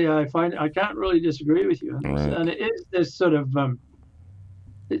 sadly, I find I can't really disagree with you. Right. And it is this sort of,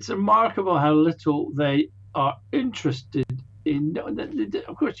 it's remarkable how little they are interested in.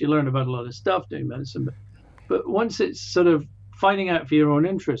 Of course, you learn about a lot of stuff doing medicine, but once it's sort of finding out for your own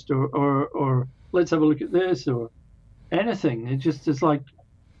interest or let's have a look at this or anything, it's like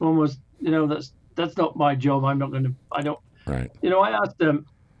almost, that's not my job. I don't. Right. I asked them.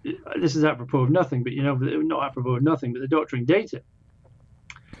 This is apropos of nothing, but not apropos of nothing, but the doctoring data.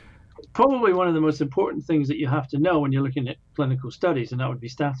 Probably one of the most important things that you have to know when you're looking at clinical studies, and that would be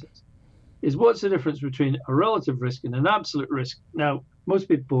statins, is what's the difference between a relative risk and an absolute risk. Now, most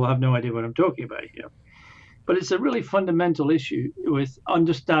people have no idea what I'm talking about here. But it's a really fundamental issue with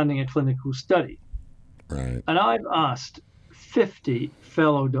understanding a clinical study. Right. And I've asked 50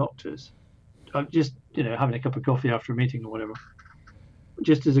 fellow doctors, just having a cup of coffee after a meeting or whatever,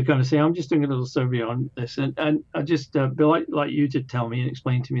 just as a kind of say, I'm just doing a little survey on this, and I just be like you to tell me and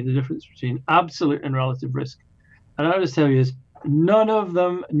explain to me the difference between absolute and relative risk. And I just tell you is none of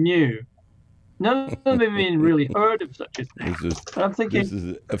them knew. None of them even really heard of such a thing. I'm thinking this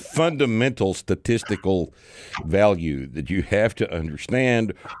is a fundamental statistical value that you have to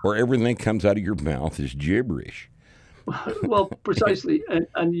understand, or everything comes out of your mouth is gibberish. Well, precisely,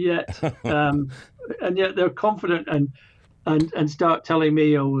 and yet they're confident and start telling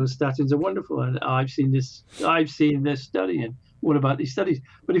me, oh, well, statins are wonderful, and I've seen this study, and what about these studies?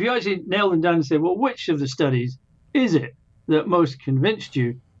 But if you actually nail them down and say, well, which of the studies is it that most convinced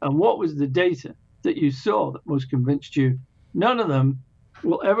you, and what was the data that you saw that most convinced you? None of them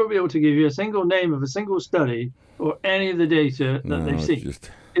will ever be able to give you a single name of a single study or any of the data that they've seen.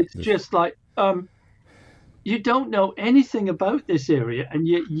 It's just like, you don't know anything about this area, and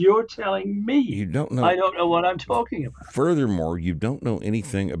yet you're telling me you don't know. I don't know what I'm talking about. Furthermore, you don't know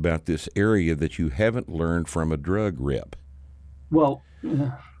anything about this area that you haven't learned from a drug rep. Well,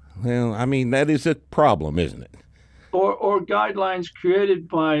 I mean, that is a problem, isn't it? Or guidelines created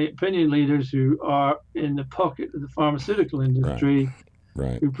by opinion leaders who are in the pocket of the pharmaceutical industry,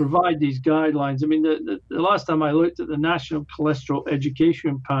 right. who provide these guidelines. I mean, the last time I looked at the National Cholesterol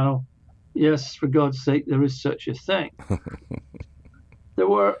Education Panel, yes, for God's sake, there is such a thing. There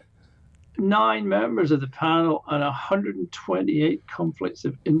were 9 members of the panel and 128 conflicts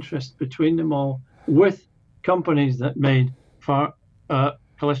of interest between them all with companies that made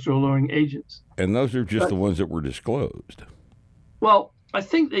cholesterol-lowering agents. And those are just the ones that were disclosed. Well, I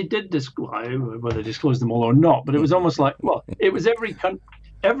think they did disclose, whether they disclosed them all or not, but it was almost like, well, it was every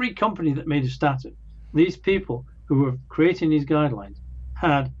company that made a statin. These people who were creating these guidelines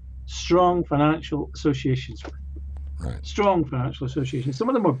had strong financial associations with. Right. Strong financial associations. Some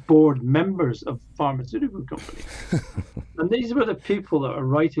of them were board members of pharmaceutical companies. And these were the people that are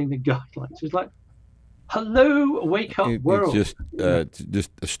writing the guidelines. It's like, hello, wake up world. It's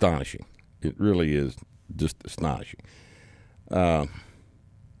just astonishing. It really is just astonishing.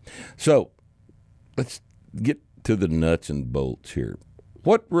 So let's get to the nuts and bolts here.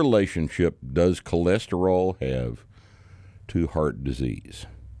 What relationship does cholesterol have to heart disease?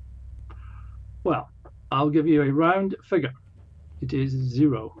 Well, I'll give you a round figure. It is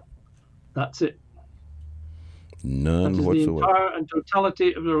 0. That's it. None that is whatsoever. The entire and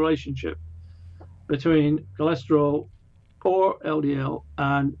totality of the relationship between cholesterol or LDL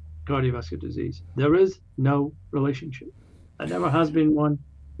and cardiovascular disease. There is no relationship. There never has been one.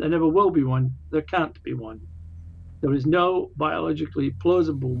 There never will be one. There can't be one. There is no biologically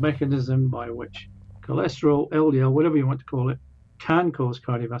plausible mechanism by which cholesterol, LDL, whatever you want to call it, can cause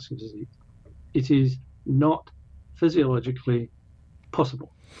cardiovascular disease. It is not physiologically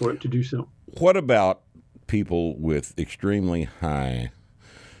possible for it to do so. What about people with extremely high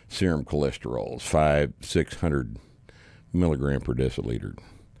serum cholesterols, 500-600 milligram per deciliter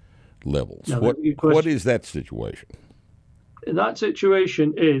levels? Now, what is that situation? That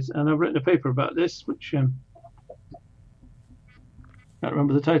situation is, and I've written a paper about this, which I can't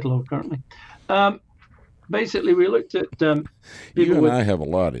remember the title of currently. Basically, we looked at people you and I have a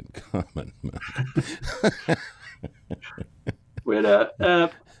lot in common. We had a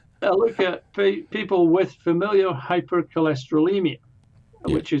look at people with familial hypercholesterolemia,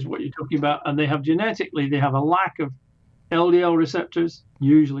 which is what you're talking about, and they have a lack of LDL receptors.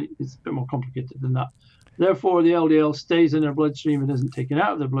 Usually, it's a bit more complicated than that. Therefore, the LDL stays in their bloodstream and isn't taken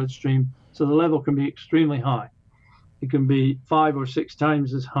out of their bloodstream, so the level can be extremely high. It can be 5 or 6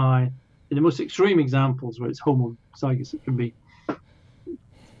 times as high. In the most extreme examples, where it's homozygous, it can be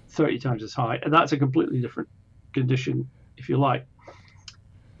 30 times as high. And that's a completely different condition, if you like.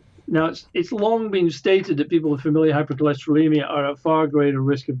 Now, it's long been stated that people with familial hypercholesterolemia are at far greater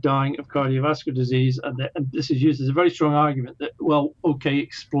risk of dying of cardiovascular disease. And this is used as a very strong argument that, well, okay,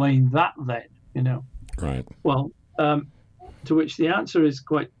 explain that then, Right. Well, to which the answer is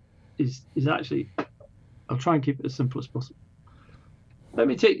actually, I'll try and keep it as simple as possible. Let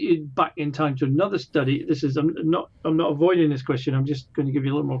me take you back in time to another study. I'm not avoiding this question. I'm just going to give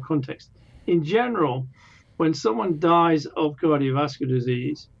you a little more context. In general, when someone dies of cardiovascular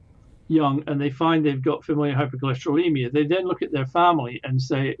disease young and they find they've got familial hypercholesterolemia, they then look at their family and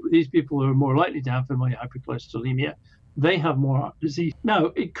say, these people who are more likely to have familial hypercholesterolemia, they have more heart disease. Now,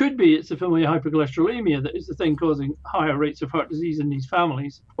 it could be it's the familial hypercholesterolemia that is the thing causing higher rates of heart disease in these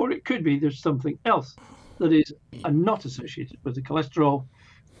families, or it could be there's something else that is not associated with the cholesterol,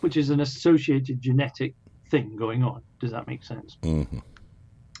 which is an associated genetic thing going on. Does that make sense? Mm-hmm.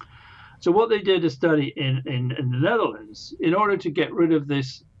 So what they did a study in the Netherlands, in order to get rid of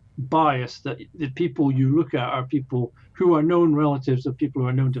this bias that the people you look at are people who are known relatives of people who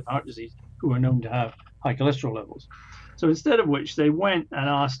are known to have heart disease, who are known to have high cholesterol levels. So instead of which, they went and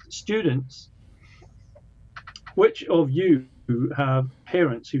asked students, which of you have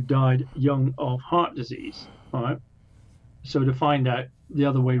parents who died young of heart disease, all right? So to find out the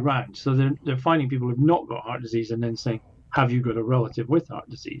other way round. So they're finding people who've not got heart disease and then saying, have you got a relative with heart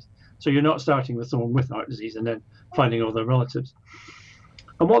disease? So you're not starting with someone with heart disease and then finding all their relatives.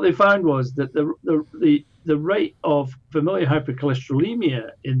 And what they found was that the rate of familial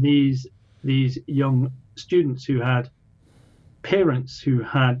hypercholesterolemia in these young students who had parents who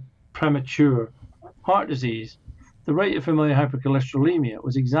had premature heart disease, the rate of familial hypercholesterolemia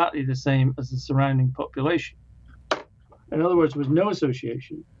was exactly the same as the surrounding population. In other words, there was no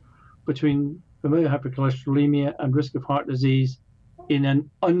association between familial hypercholesterolemia and risk of heart disease in an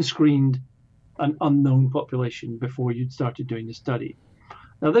unscreened and unknown population before you'd started doing the study.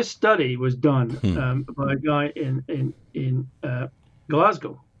 Now, this study was done by a guy in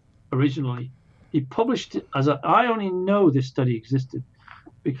Glasgow originally. He published it I only know this study existed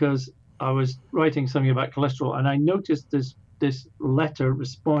because I was writing something about cholesterol, and I noticed this letter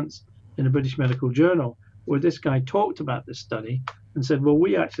response in a British Medical Journal where this guy talked about this study and said, well,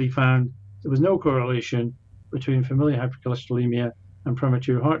 we actually found there was no correlation between familial hypercholesterolemia and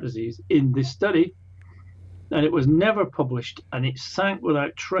premature heart disease in this study, and it was never published, and it sank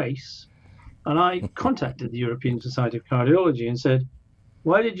without trace. And I contacted the European Society of Cardiology and said,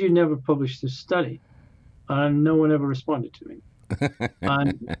 why did you never publish this study? And no one ever responded to me.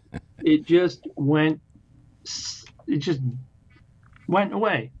 And it just went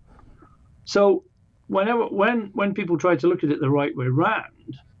away. So when people tried to look at it the right way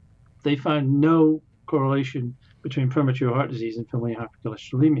round, they found no correlation between premature heart disease and familial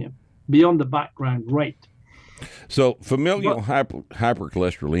hypercholesterolemia beyond the background rate. So familial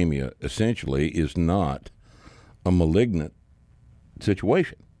hypercholesterolemia essentially is not a malignant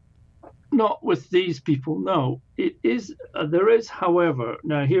situation. Not with these people, no. It is. There is, however,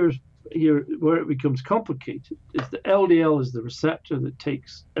 now here where it becomes complicated is the LDL is the receptor that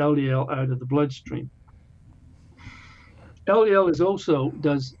takes LDL out of the bloodstream. LDL is also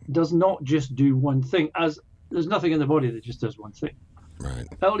does not just do one thing, as there's nothing in the body that just does one thing. Right.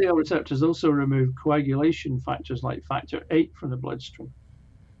 LDL receptors also remove coagulation factors like factor VIII from the bloodstream.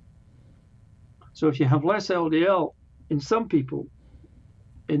 So if you have less LDL in some people,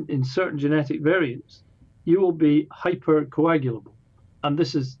 in certain genetic variants, you will be hypercoagulable. And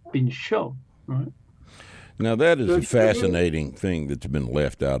this has been shown, right? Now, that is a fascinating thing that's been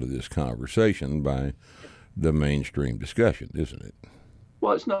left out of this conversation by the mainstream discussion, isn't it?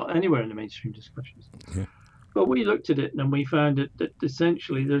 Well, it's not anywhere in the mainstream discussions. Yeah. But we looked at it and we found that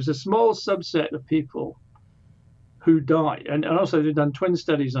essentially there's a small subset of people who die. And also they've done twin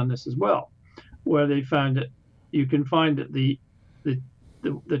studies on this as well, where they found that you can find that the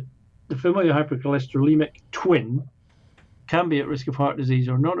familial hypercholesterolemic twin can be at risk of heart disease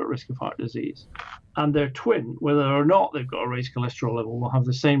or not at risk of heart disease. And their twin, whether or not they've got a raised cholesterol level, will have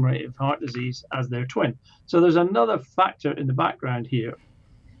the same rate of heart disease as their twin. So there's another factor in the background here.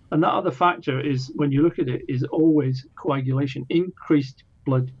 And that other factor is, when you look at it, is always coagulation, increased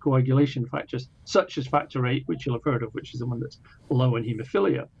blood coagulation factors, such as factor VIII, which you'll have heard of, which is the one that's low in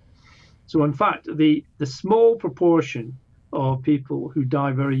hemophilia. So in fact, the small proportion of people who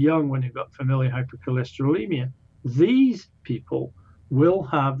die very young when they've got familial hypercholesterolemia, these people will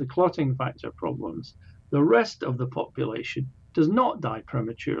have the clotting factor problems. The rest of the population does not die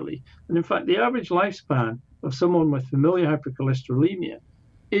prematurely. And in fact, the average lifespan of someone with familial hypercholesterolemia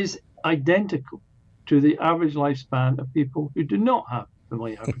is identical to the average lifespan of people who do not have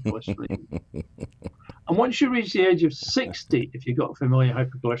familial hypercholesterolemia. And once you reach the age of 60, if you've got familial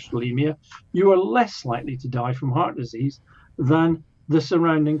hypercholesterolemia, you are less likely to die from heart disease than the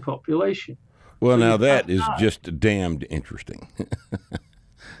surrounding population. Well, so now that is just damned interesting.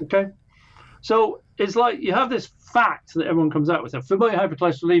 Okay. So it's like you have this fact that everyone comes out with. Familial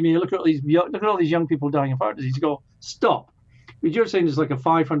hypercholesterolemia, look at all these young people dying of heart disease. You go, stop. But you're saying there's like a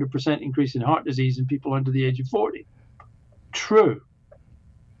 500% increase in heart disease in people under the age of 40. True.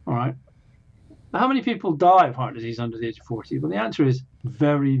 All right. How many people die of heart disease under the age of 40? Well, the answer is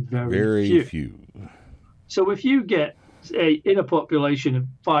very, very few. So if you get, say, in a population of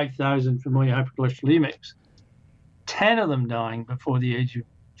 5,000 familial hypercholesterolemics, 10 of them dying before the age of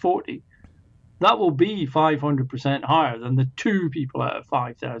 40, that will be 500% higher than the 2 people out of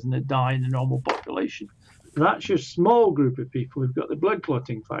 5,000 that die in the normal population. That's your small group of people who've got the blood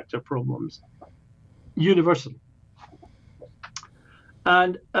clotting factor problems. universally.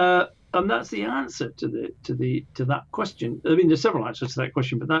 And that's the answer to that question. I mean, there's several answers to that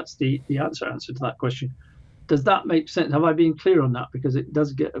question, but that's the answer to that question. Does that make sense? Have I been clear on that? Because it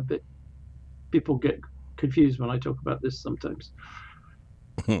does get a bit, people get confused when I talk about this sometimes.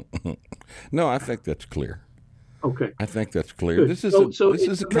 No, I think that's clear. Okay. I think that's clear. Good. This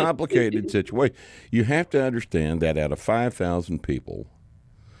is a complicated situation. You have to understand that out of 5,000 people,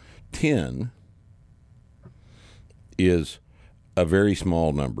 10 is a very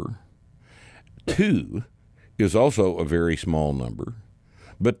small number. 2 is also a very small number,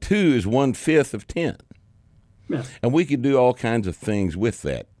 but 2 is 1/5 of 10. Yeah. And we can do all kinds of things with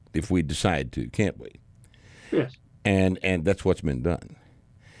that if we decide to, can't we? Yes. And that's what's been done.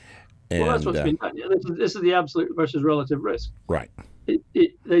 And, well, that's what's been done. This is the absolute versus relative risk. Right.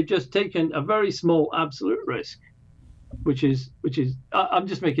 They've just taken a very small absolute risk, which is I'm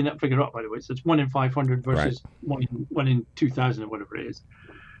just making that figure up, by the way. So it's 1 in 500 versus right. 1 in 2,000 or whatever it is,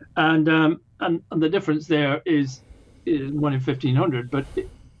 and the difference there is 1 in 1,500, but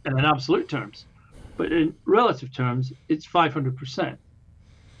in absolute terms, but in relative terms, it's 500%,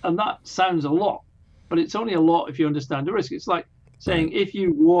 and that sounds a lot, but it's only a lot if you understand the risk. It's like saying right. if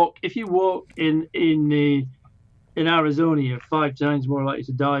you walk in Arizona, you're 5 times more likely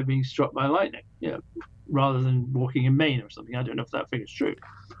to die being struck by lightning, rather than walking in Maine or something. I don't know if that figure's true.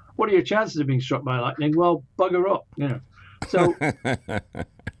 What are your chances of being struck by lightning? Well, bugger up, So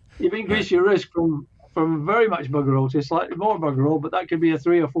you've increased your risk from very much bugger all to slightly more bugger all, but that could be a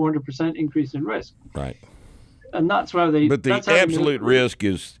 300 or 400% increase in risk. Right. And that's where But the absolute risk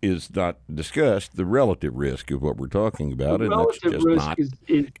is not discussed. The relative risk is what we're talking about, the and that's just risk not. Is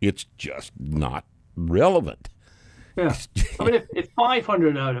it's just not relevant. Yeah. I mean, if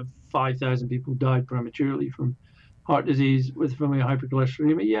 500 out of 5,000 people died prematurely from heart disease with familial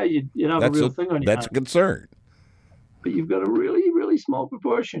hypercholesterolemia, you'd have a real thing on your hands. That's a concern. But you've got a really, really small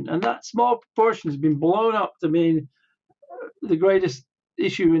proportion, and that small proportion has been blown up to mean the greatest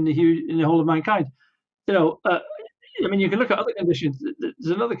issue in the whole of mankind. I mean, you can look at other conditions.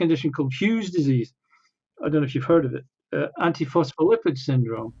 There's another condition called Hughes disease. I don't know if you've heard of it. Antiphospholipid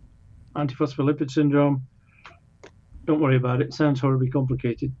syndrome. Antiphospholipid syndrome. Don't worry about it. It sounds horribly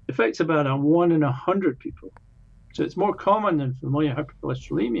complicated. It affects about 1 in 100 people. So it's more common than familial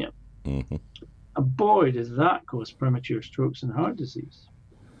hypercholesterolemia. Mm-hmm. And boy, does that cause premature strokes and heart disease.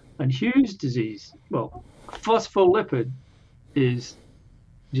 And Hughes disease, well, phospholipid is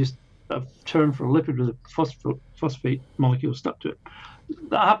just a term for a lipid with a phosphate molecule stuck to it.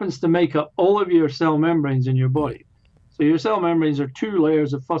 That happens to make up all of your cell membranes in your body. So your cell membranes are 2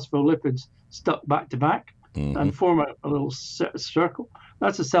 layers of phospholipids stuck back to back. Mm-hmm. And form a little circle.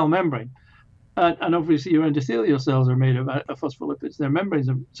 That's a cell membrane. And obviously your endothelial cells are made of phospholipids. They're membranes.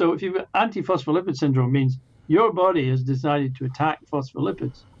 So if you've got antiphospholipid syndrome, means your body has decided to attack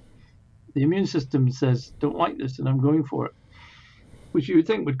phospholipids. The immune system says, don't like this, and I'm going for it, which you would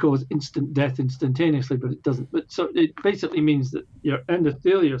think would cause instant death instantaneously, but it doesn't. But so it basically means that your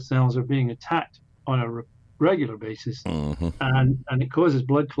endothelial cells are being attacked on a regular basis, mm-hmm. and it causes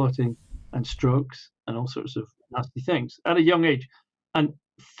blood clotting and strokes and all sorts of nasty things at a young age. And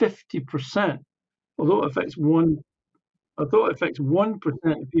 50%, although it affects 1%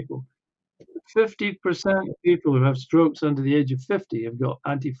 of people, 50% of people who have strokes under the age of 50 have got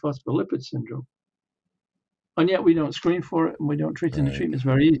antiphospholipid syndrome. And yet we don't screen for it, and we don't treat it, and the treatment's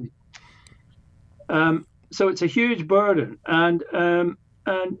very easy. So it's a huge burden, and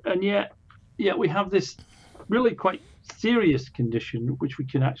yet we have this really quite serious condition which we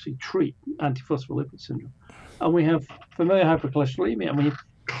can actually treat, antiphospholipid syndrome. And we have familial hypercholesterolemia, and we have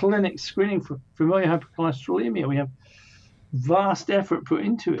clinic screening for familial hypercholesterolemia. We have vast effort put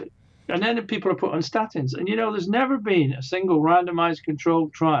into it. And then people are put on statins. And there's never been a single randomized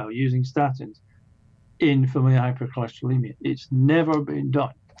controlled trial using statins in familial hypercholesterolemia. It's never been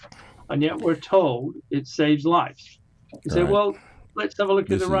done. And yet we're told it saves lives. You say, well, let's have a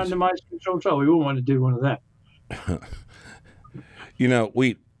look at the randomized controlled trial. We won't want to do one of them.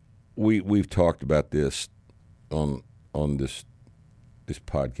 We've talked about this on this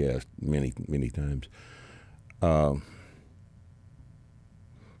podcast many times.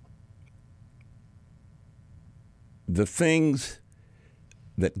 The things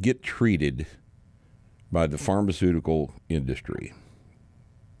that get treated by the pharmaceutical industry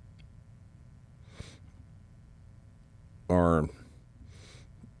are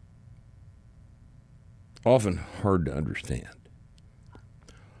often hard to understand.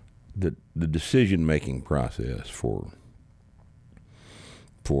 The decision-making process for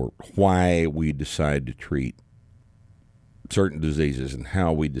why we decide to treat certain diseases and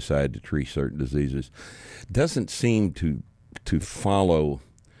how we decide to treat certain diseases doesn't seem to follow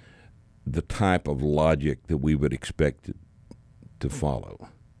the type of logic that we would expect it to follow.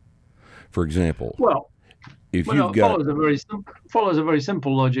 For example, if you've got follows a very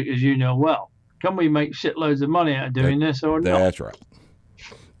simple logic, as you know well. Can we make shitloads of money out of doing this or not? That's right.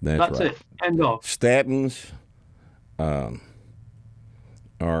 That's right. It. End of. Statins are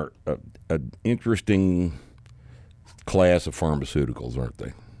an interesting class of pharmaceuticals, aren't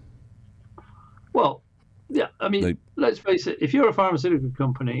they? Well, yeah. I mean, let's face it. If you're a pharmaceutical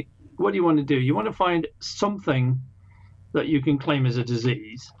company, what do you want to do? You want to find something that you can claim as a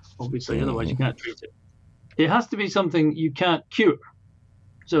disease, obviously, otherwise you can't treat it. It has to be something you can't cure.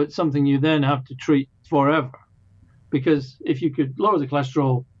 So it's something you then have to treat forever. Because if you could lower the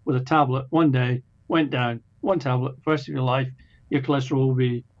cholesterol with a tablet one day, went down, one tablet, for the rest of your life, your cholesterol will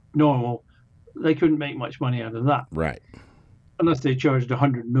be normal. They couldn't make much money out of that. Right. Unless they charged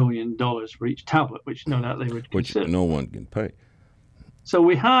 $100 million for each tablet, which no doubt they would consider. Which no one can pay. So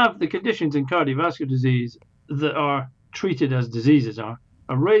we have the conditions in cardiovascular disease that are treated as diseases are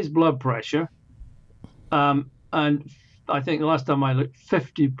a raised blood pressure, and I think the last time I looked,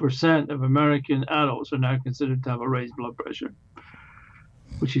 50% of American adults are now considered to have a raised blood pressure,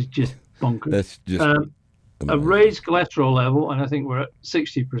 which is just bonkers. That's just a raised cholesterol level, and I think we're at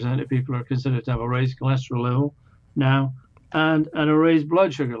 60% of people are considered to have a raised cholesterol level now, and a raised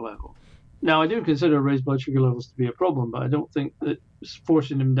blood sugar level. Now, I do consider raised blood sugar levels to be a problem, but I don't think that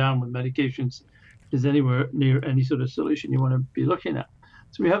forcing them down with medications is anywhere near any sort of solution you want to be looking at.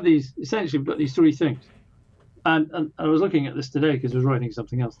 So we have essentially we've got these three things. And I was looking at this today because I was writing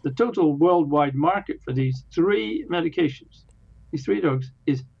something else. The total worldwide market for these three medications, these three drugs,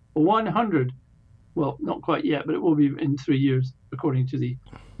 is 100, well, not quite yet, but it will be in 3 years, according to the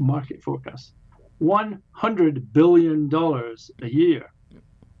market forecast. $100 billion a year.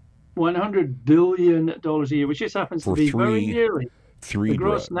 $100 billion a year, which just happens to be very nearly the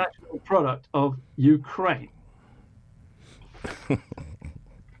gross national product of Ukraine.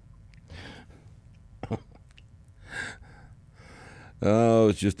 Oh,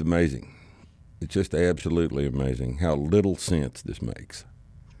 it's just amazing. It's just absolutely amazing how little sense this makes.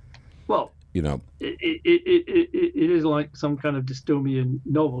 Well, you know, it is like some kind of dystopian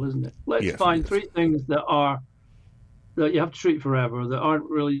novel, isn't it? Let's find three things that you have to treat forever, that aren't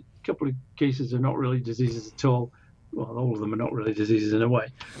really, a couple of cases are not really diseases at all. Well, all of them are not really diseases in a way.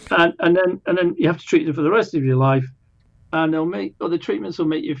 And then you have to treat them for the rest of your life, and the treatments will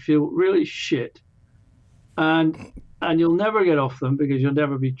make you feel really shit. And you'll never get off them because you'll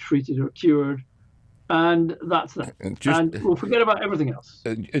never be treated or cured. And that's that. And we'll forget about everything else.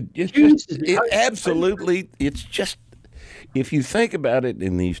 Absolutely. It's just, if you think about it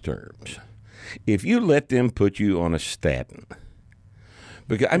in these terms, if you let them put you on a statin,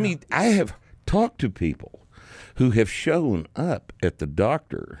 because, I mean, I have talked to people who have shown up at the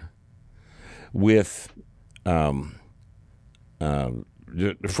doctor with, for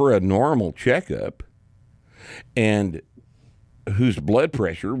a normal checkup, and whose blood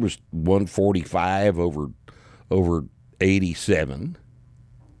pressure was 145 over 87,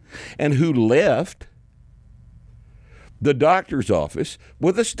 and who left the doctor's office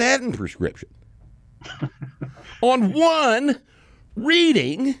with a statin prescription on one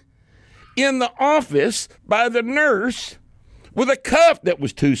reading in the office by the nurse with a cup that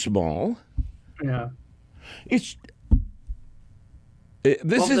was too small. Yeah.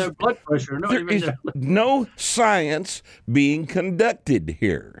 Their blood pressure. There is no science being conducted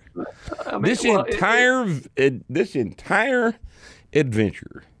here. I mean, this entire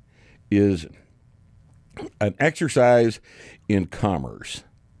adventure is an exercise in commerce,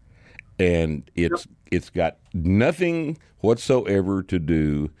 and it's got nothing whatsoever to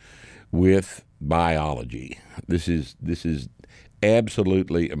do with biology. This is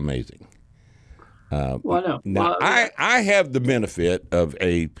absolutely amazing. Now, I have the benefit of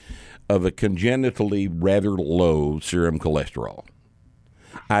a congenitally rather low serum cholesterol.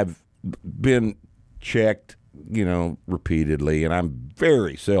 I've been checked, repeatedly, and I'm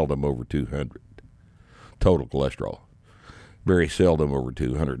very seldom over 200 total cholesterol. Very seldom over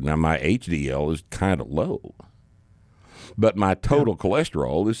 200. Now, my HDL is kind of low, but my total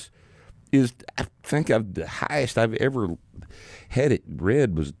cholesterol is I think the highest I've ever had it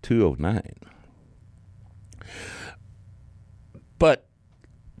read was 209. But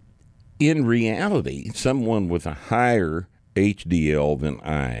in reality, someone with a higher HDL than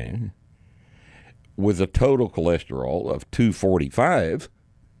I, with a total cholesterol of 245,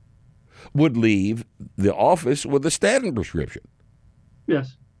 would leave the office with a statin prescription.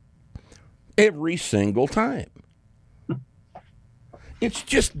 Yes. Every single time. It's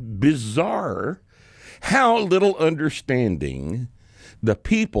just bizarre how little understanding the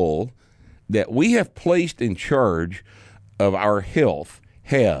people that we have placed in charge of our health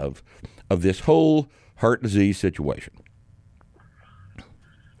have of this whole heart disease situation.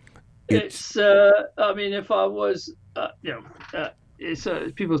 It's I mean, if I was, it's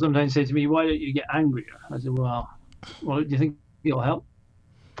people sometimes say to me, "Why don't you get angrier?" I said, "Well, do you think it'll help?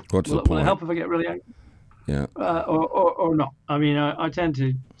 What's the point? Will it help if I get really angry? Yeah, or not? I mean, I tend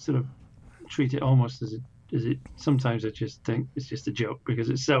to sort of treat it almost as it. Sometimes I just think it's just a joke because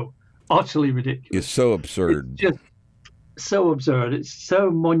it's so utterly ridiculous. It's so absurd. It's just so absurd. It's so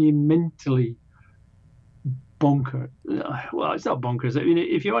monumentally bonkers. Well, it's not bonkers. I mean,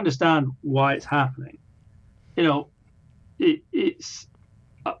 if you understand why it's happening, it's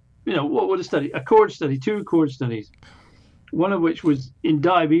what would a study? Two accord studies, one of which was in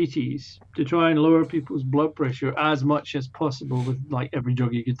diabetes to try and lower people's blood pressure as much as possible with like every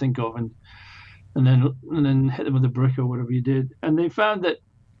drug you could think of, and then hit them with a brick or whatever you did, and they found that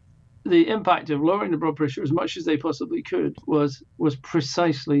the impact of lowering the blood pressure as much as they possibly could was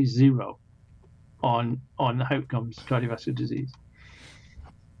precisely zero on outcomes, cardiovascular disease.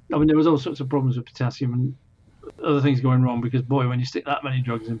 I mean, there was all sorts of problems with potassium and other things going wrong because, boy, when you stick that many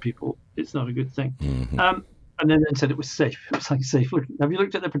drugs in people, it's not a good thing. Mm-hmm. And then they said it was safe. It was like safe. Look, have you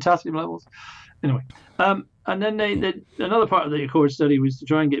looked at the potassium levels? Anyway, and then they another part of the Accord study was to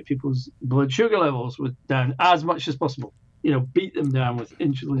try and get people's blood sugar levels down as much as possible. Beat them down with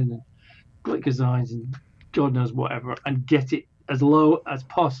insulin and glycosides and God knows whatever, and get it as low as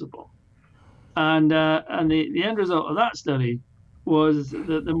possible. And the end result of that study was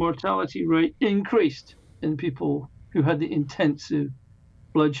that the mortality rate increased in people who had the intensive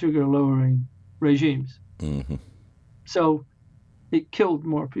blood sugar lowering regimes. Mm-hmm. So it killed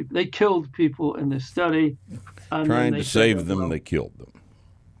more people. They killed people in this study. And trying to save them, they killed them.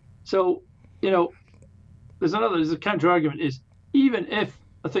 So, there's a counter argument is even if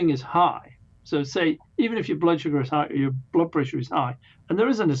a thing is high, so say even if your blood sugar is high or your blood pressure is high, and there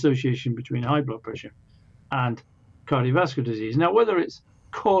is an association between high blood pressure and cardiovascular disease. Now, whether it's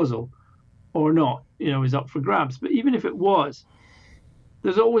causal or not, is up for grabs. But even if it was,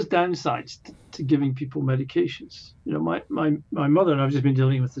 there's always downsides to giving people medications. My mother, and I've just been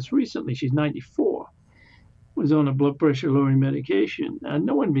dealing with this recently, she's 94, was on a blood pressure lowering medication, and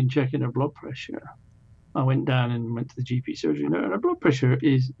no one had been checking her blood pressure. I went down and went to the GP surgery, and her blood pressure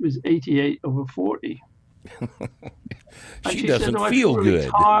was 88/40. She doesn't feel really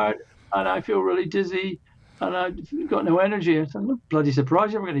good. Tired, and I feel really dizzy, and I've got no energy. I said, I'm bloody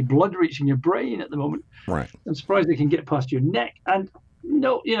surprised you haven't got any blood reaching your brain at the moment. Right. I'm surprised they can get past your neck. And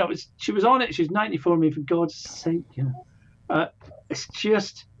no, she was on it. She's 94. I mean, for God's sake, it's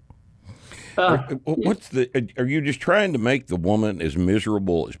just. Are you just trying to make the woman as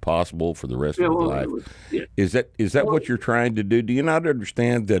miserable as possible for the rest of her life? Yeah. Is that what you're trying to do? Do you not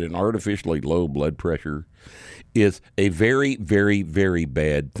understand that an artificially low blood pressure is a very, very, very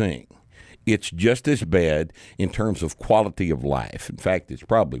bad thing? It's just as bad in terms of quality of life. In fact, it's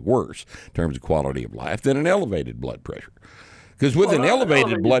probably worse in terms of quality of life than an elevated blood pressure. Because with an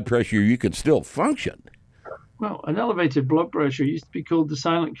elevated blood pressure, you can still function. Well, an elevated blood pressure used to be called the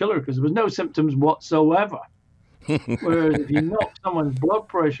silent killer because there was no symptoms whatsoever. Whereas if you knock someone's blood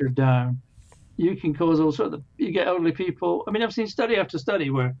pressure down, you can cause all sorts of. You get elderly people. I mean, I've seen study after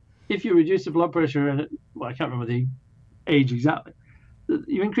study where if you reduce the blood pressure, and I can't remember the age exactly,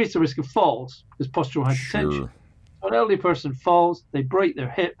 you increase the risk of falls because postural hypertension. Sure. So an elderly person falls, they break their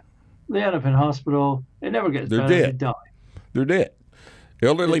hip, they end up in hospital, it never gets better, dead. they die. They're dead.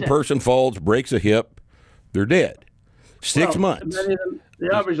 Elderly person falls, breaks a hip, they're dead. 6 months. Many of them,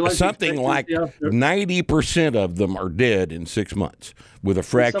 the average life something like 90% of them are dead in 6 months with a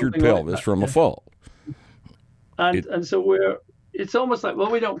fractured pelvis from a fall. And so it's almost like, well,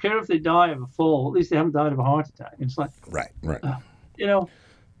 we don't care if they die of a fall. At least they haven't died of a heart attack. And it's like, right. I'm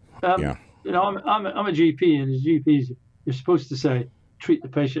a GP, and as GPs, you're supposed to say treat the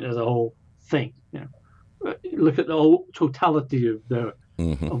patient as a whole thing. Look at the whole totality of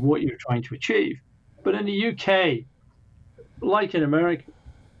of what you're trying to achieve. But in the UK, like in America,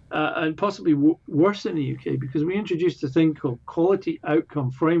 and possibly worse in the UK, because we introduced a thing called Quality Outcome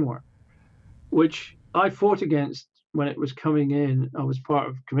Framework, which I fought against when it was coming in. I was part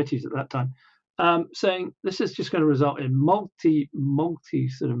of committees at that time, saying this is just going to result in multi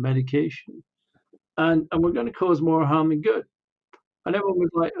sort of medication, and we're going to cause more harm than good. And everyone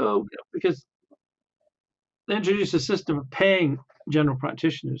was like, oh, because they introduced a system of paying general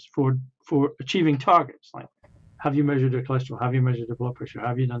practitioners for achieving targets, like have you measured their cholesterol, have you measured their blood pressure,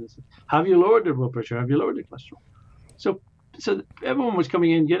 have you done this, have you lowered their blood pressure, have you lowered their cholesterol. So so everyone was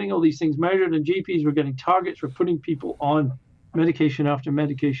coming in, getting all these things measured, and GPs were getting targets for putting people on medication after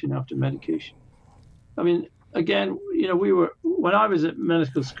medication after medication. I mean, again, when I was at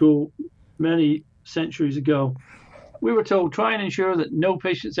medical school many centuries ago, we were told try and ensure that no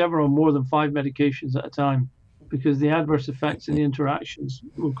patient's ever on more than 5 medications at a time, because the adverse effects and the interactions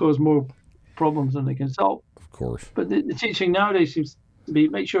will cause more problems than they can solve. Of course. But the teaching nowadays seems to be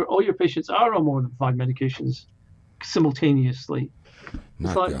make sure all your patients are on more than 5 medications simultaneously.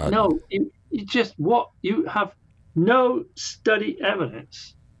 It's like, God. No, you have no study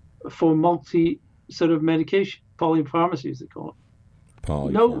evidence for multi sort of medication, polypharmacy as they call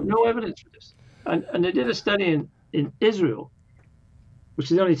it. No evidence for this. And they did a study in Israel, which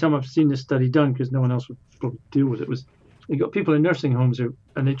is the only time I've seen this study done because no one else would probably deal with it. Was they got people in nursing homes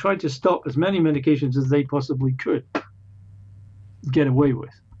and they tried to stop as many medications as they possibly could get away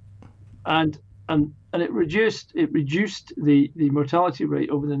with, and it reduced the mortality rate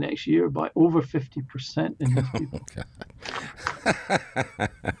over the next year by over 50% in these people.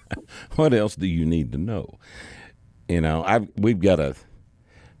 What else do you need to know? We've got a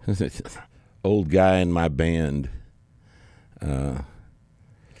old guy in my band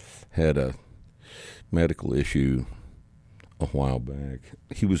had a medical issue a while back.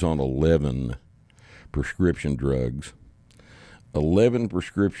 He was on 11 prescription drugs. 11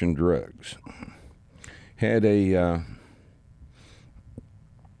 prescription drugs. Had a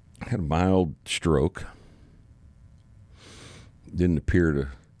mild stroke. Didn't appear to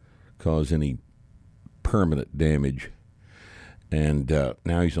cause any permanent damage. And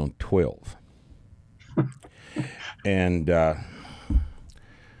now he's on 12. And, of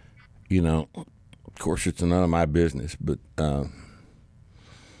course, it's none of my business, but,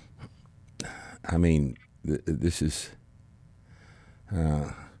 this is,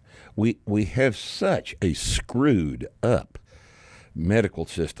 we have such a screwed up medical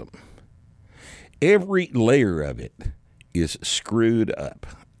system. Every layer of it is screwed up.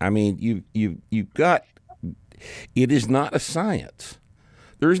 I mean, you've got, it is not a science.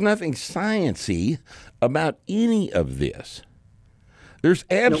 There's nothing sciencey about any of this. There's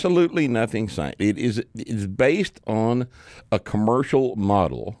absolutely nothing science. It is based on a commercial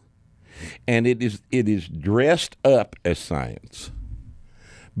model, and it is dressed up as science.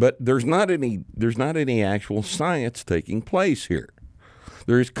 But there's not any actual science taking place here.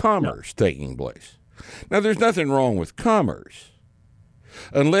 There is commerce taking place. Now, there's nothing wrong with commerce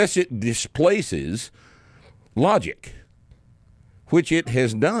unless it displaces logic, which it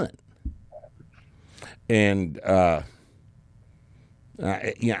has done. And I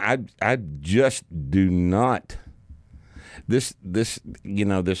just do not. This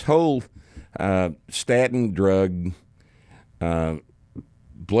whole statin drug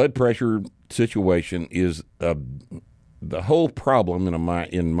blood pressure situation is the whole problem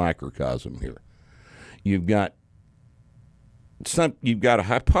in microcosm here. You've got a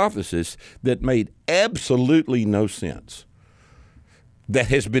hypothesis that made absolutely no sense, that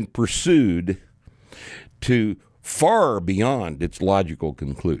has been pursued to far beyond its logical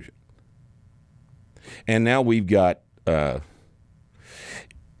conclusion. And now we've got, as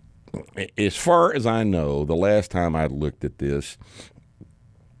far as I know, the last time I looked at this,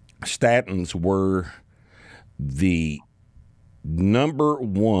 statins were the number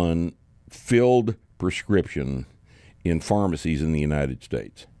one filled prescription in pharmacies in the United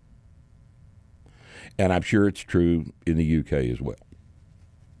States. And I'm sure it's true in the UK as well.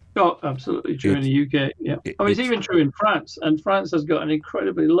 Oh, absolutely true in the UK. Yeah, it's even true in France, and France has got an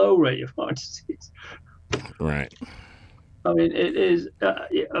incredibly low rate of heart disease. Right. I mean, it is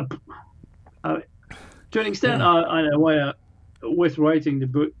to an extent. I know why. With writing the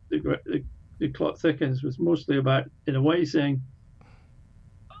book, the Clot Thickens was mostly about, in a way, saying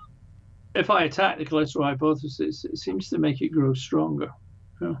if I attack the cholesterol hypothesis, it seems to make it grow stronger.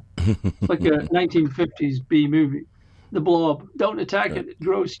 It's like a 1950s B movie. The Blob. Don't attack it; it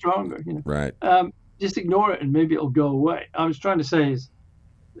grows stronger. Right. Just ignore it, and maybe it'll go away. I was trying to say is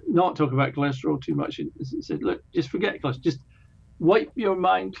not talk about cholesterol too much. It said, look, just forget cholesterol. Just wipe your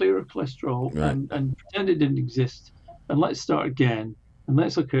mind clear of cholesterol and pretend it didn't exist. And let's start again. And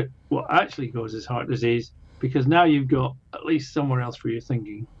let's look at what actually causes heart disease, because now you've got at least somewhere else for your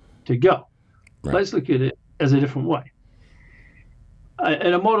thinking to go. Right. Let's look at it as a different way.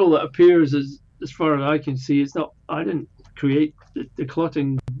 In a model that appears as far as I can see, it's not. I didn't create the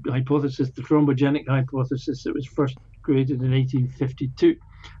clotting hypothesis, the thrombogenic hypothesis. It was first created in 1852,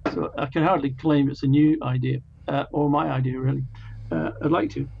 so I can hardly claim it's a new idea or my idea really. I'd like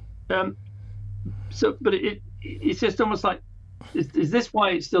to. But it's just almost like, is this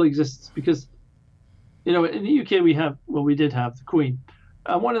why it still exists? Because You know, in the UK we did have the Queen.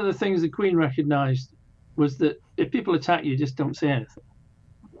 And one of the things the Queen recognised was that if people attack you, just don't say anything.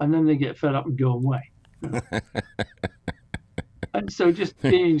 And then they get fed up and go away. And so just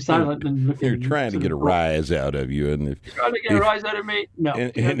being silent and looking. They're trying to get a rise out of you. And trying to get a rise out of me? No.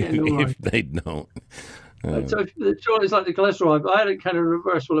 And if they don't. So it's like the cholesterol. I had it kind of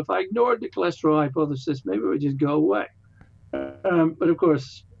reversed. Well, if I ignored the cholesterol hypothesis, maybe it would just go away. But of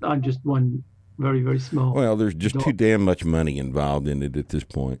course, I'm just one very, very small. Well, there's just too damn much money involved in it at this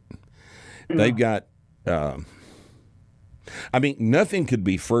point. Yeah. They've got, nothing could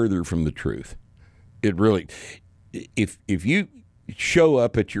be further from the truth. It really, if you show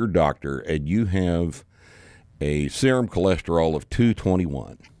up at your doctor and you have a serum cholesterol of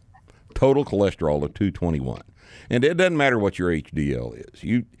 221, total cholesterol of 221, and it doesn't matter what your HDL is,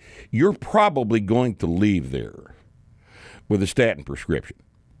 you're probably going to leave there with a statin prescription.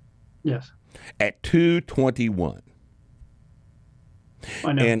 Yes. At 221.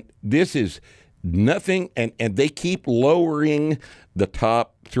 I know. And this is nothing, and they keep lowering the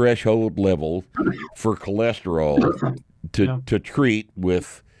top threshold level for cholesterol to treat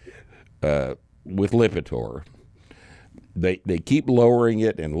with Lipitor. They keep lowering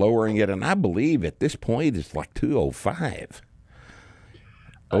it, and I believe at this point it's like 205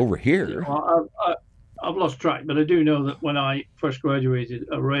 over here. Well, I've lost track, but I do know that when I first graduated,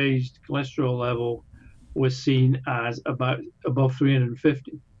 a raised cholesterol level was seen as about above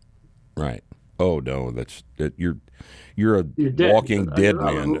 350. Right. Oh no, you're a walking dead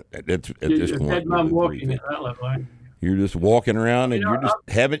man at this point. Dead man walking at that level. Right? You're just walking around, and you just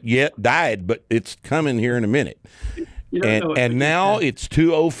haven't yet died, but it's coming here in a minute. And now it's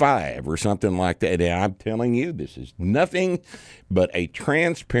 205 or something like that. And I'm telling you, this is nothing but a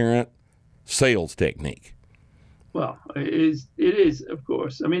transparent sales technique. Well, it is, of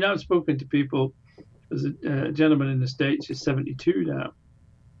course. I mean, I've spoken to people. There's a gentleman in the States who's 72 now.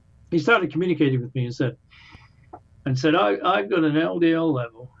 He started communicating with me and said, I've got an LDL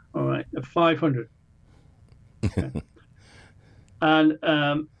level, all right, of 500. Okay. And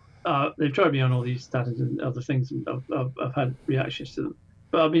they've tried me on all these statins and other things, and I've had reactions to them.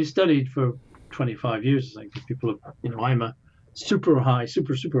 But I've been studied for 25 years, I think. People have, I'm a super high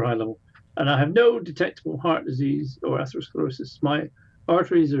level. And I have no detectable heart disease or atherosclerosis. My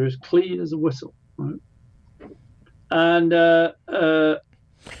arteries are as clean as a whistle. Right? And that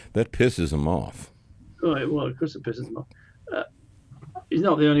pisses him off. Right, well, of course it pisses him off. He's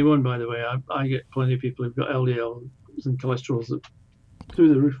not the only one, by the way. I get plenty of people who've got LDLs and cholesterols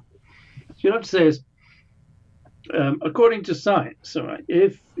through the roof. So you have to say is, according to science, all right,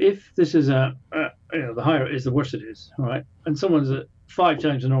 if this is the higher it is, the worse it is, all right, and someone's at 5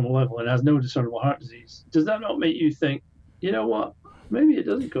 times the normal level and has no discernible heart disease, does that not make you think, you know what, maybe it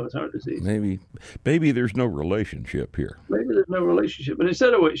doesn't cause heart disease? Maybe there's no relationship here. Maybe there's no relationship. But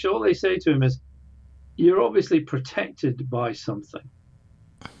instead of which, all they say to him is, you're obviously protected by something.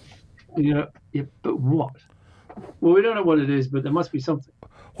 Yeah, but what? Well, we don't know what it is, but there must be something.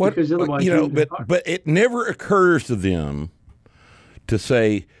 What, because otherwise, but it never occurs to them to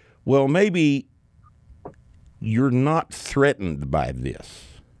say, well, maybe you're not threatened by this.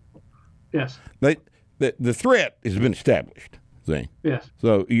 Yes. The threat has been established. See? Yes.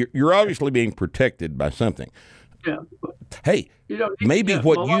 So you're obviously being protected by something. Yeah. Hey, maybe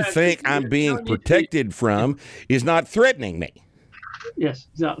what you think I'm being protected from is not threatening me. Yes,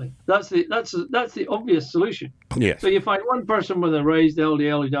 exactly. That's the obvious solution. Yes. So you find one person with a raised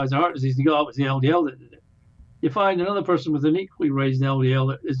LDL who dies of heart disease, and you go, oh, it was the LDL that did it. You find another person with an equally raised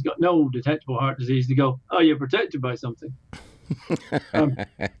LDL that has got no detectable heart disease, to go, oh, you're protected by something.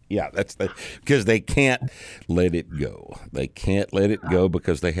 Yeah, because they can't let it go. They can't let it go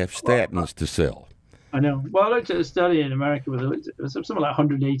because they have statins to sell. I know. Well, I looked at a study in America with something like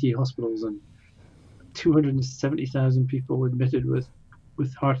 180 hospitals and 270,000 people admitted with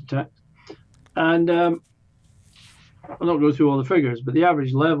heart attacks. And I'll not go through all the figures, but the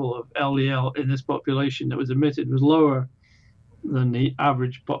average level of LDL in this population that was admitted was lower than the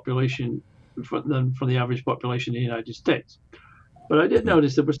average population for the average population in the United States. But I did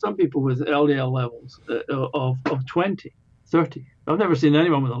notice there were some people with LDL levels of 20, 30. I've never seen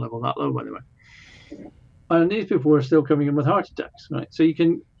anyone with a level that low, by the way. And these people were still coming in with heart attacks, right? So you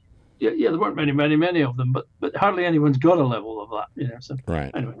can, there weren't many of them, but hardly anyone's got a level of that, So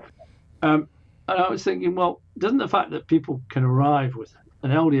right. Anyway, and I was thinking, well, doesn't the fact that people can arrive with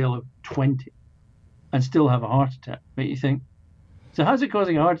an LDL of 20 and still have a heart attack make you think? So how's it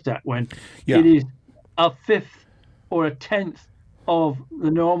causing a heart attack when it is a fifth or a tenth of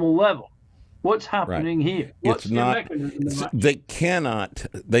the normal level? What's happening here? What's it's not. They cannot.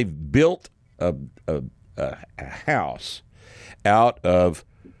 They've built a house out of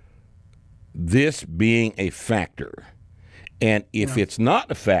this being a factor. And if it's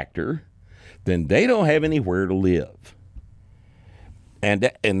not a factor, then they don't have anywhere to live. And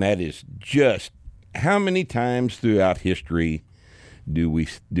that is just, how many times throughout history do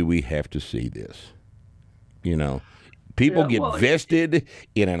we have to see this? You know, people get vested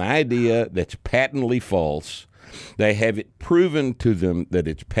in an idea that's patently false. They have it proven to them that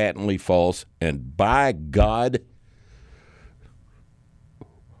it's patently false, and by God,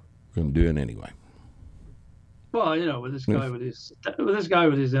 we're going to do it anyway. Well, you know, with this guy with his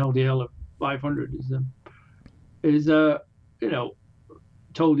LDL of 500 is you know,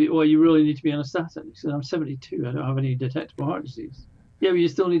 told you, well, you really need to be on a statin. He said, I'm 72. I don't have any detectable heart disease. Yeah, but you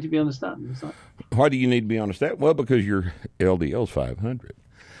still need to be on a statin. It's like, why do you need to be on a statin? Well, because your LDL is 500.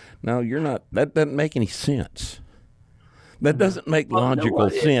 No, you're not. That doesn't make any sense. That doesn't make logical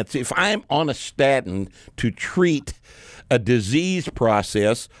sense. If I'm on a statin to treat a disease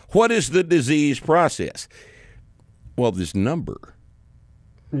process, what is the disease process? Well, this number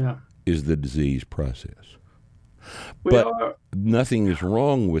is the disease process. But nothing is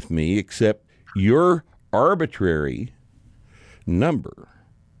wrong with me except your arbitrary number.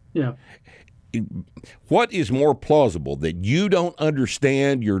 Yeah. What is more plausible, that you don't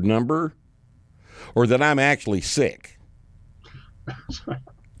understand your number or that I'm actually sick?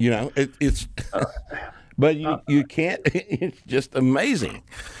 You know, it's but you can't. It's just amazing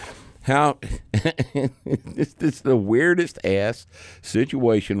how this is the weirdest ass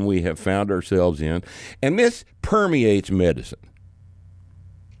situation we have found ourselves in, and this permeates medicine.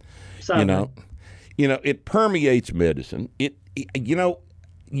 Sadly. You know, it permeates medicine. You know,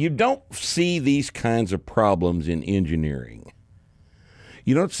 you don't see these kinds of problems in engineering.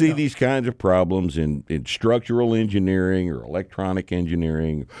 You don't see these kinds of problems in structural engineering or electronic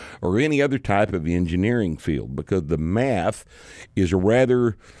engineering or any other type of engineering field, because the math is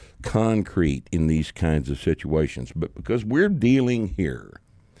rather concrete in these kinds of situations. But because we're dealing here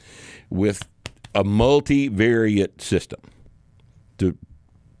with a multivariate system, to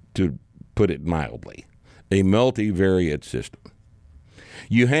put it mildly, a multivariate system,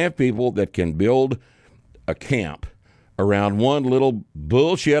 you have people that can build a camp around one little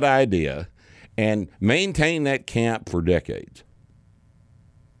bullshit idea and maintain that camp for decades.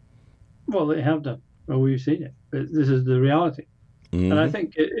 Well, they have done. Well, we've seen it. This is the reality. Mm-hmm. And I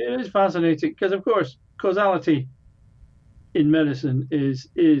think it is fascinating because, of course, causality in medicine is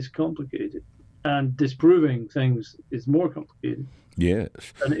complicated, and disproving things is more complicated. Yes,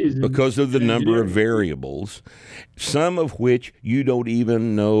 because of the number of variables, some of which you don't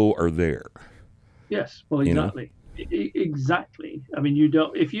even know are there. Yes, well, exactly. You know? Exactly. I mean,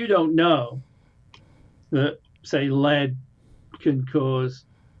 if you don't know that, say, lead can cause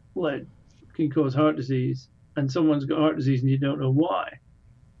heart disease, and someone's got heart disease and you don't know why,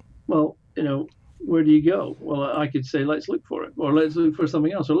 well, you know, where do you go? Well, I could say, let's look for it, or let's look for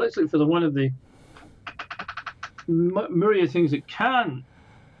something else, or let's look for one of the myriad things that can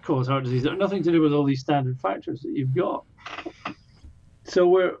cause heart disease that have nothing to do with all these standard factors that you've got. So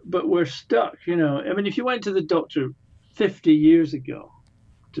we're stuck, you know. I mean, if you went to the doctor 50 years ago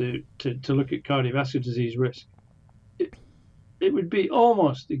to look at cardiovascular disease risk, it would be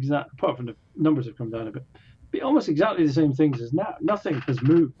almost exact, apart from the numbers have come down a bit, be almost exactly the same things as now. Nothing has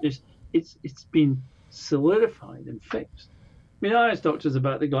moved. It's been solidified and fixed. I mean, I asked doctors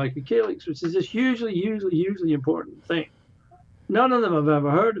about the glycocalyx, which is this hugely important thing. None of them have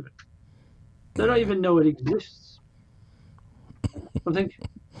ever heard of it. They don't even know it exists. I think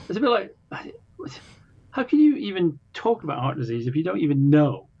it's a bit like, how can you even talk about heart disease if you don't even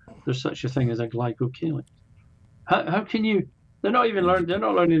know there's such a thing as a glycocalyx? How can you? They're not even learning. They're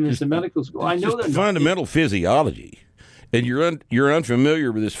not learning this in medical school. I know that fundamental physiology, and you're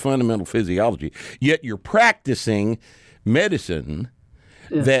unfamiliar with this fundamental physiology. Yet you're practicing medicine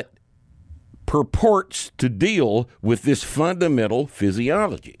that purports to deal with this fundamental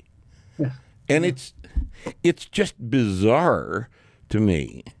physiology, and it's just bizarre to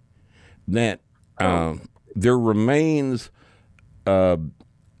me that there remains a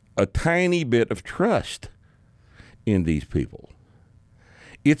tiny bit of trust in these people.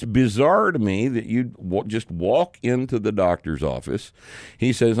 It's bizarre to me that you just walk into the doctor's office.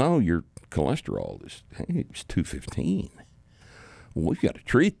 He says, "Oh, your cholesterol is 215. Well, we've got to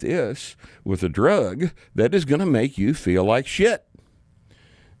treat this with a drug that is going to make you feel like shit."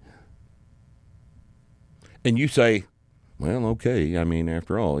 And you say, "Well, okay. I mean,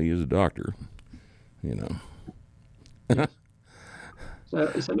 after all, he is a doctor, you know." So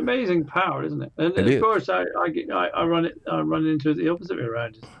it's an amazing power, isn't it? And of course, I run into it the opposite way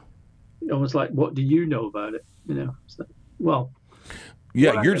around. almost like, what do you know about it? So, well.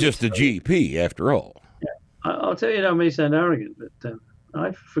 Yeah, you're just a GP after all. Yeah, I'll tell you, I may sound arrogant, but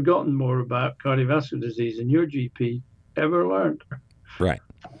I've forgotten more about cardiovascular disease than your GP ever learned. Right.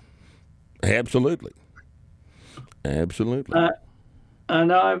 Absolutely. Absolutely.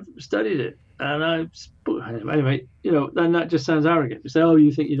 And I've studied it. And anyway, then that just sounds arrogant. You say, oh,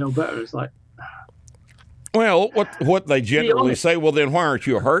 you think you know better. It's like. Well, what they generally say, well, then why aren't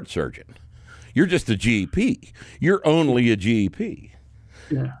you a heart surgeon? You're just a GP. You're only a GP.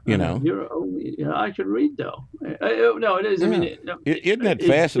 Yeah, you're only. I can read though. No, it is. Yeah. I mean, isn't that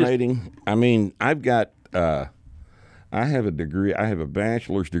fascinating? I mean, I've got. I have a degree. I have a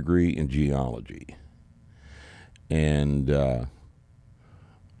bachelor's degree in geology, and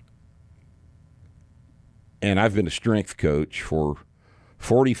I've been a strength coach for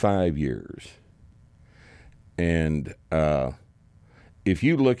 45 years. And if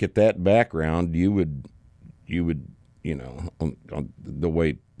you look at that background, you would, on the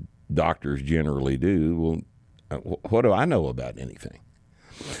way doctors generally do, well, what do I know about anything?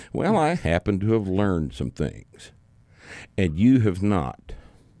 Well, I happen to have learned some things, and you have not,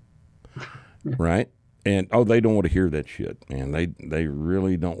 right? And, they don't want to hear that shit, man. They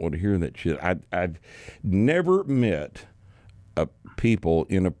really don't want to hear that shit. I've never met people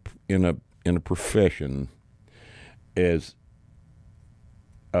in a profession as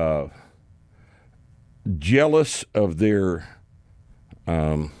jealous of their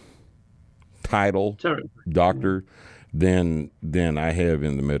title, doctor, than I have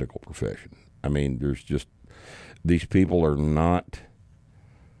in the medical profession. I mean, there's just, these people are not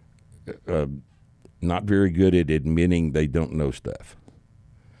very good at admitting they don't know stuff.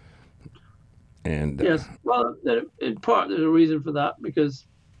 And yes, well, in part there's a reason for that, because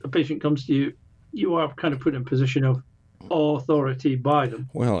a patient comes to you, you are kind of put in a position of authority by them.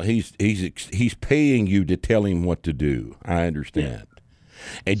 Well, he's paying you to tell him what to do. I understand,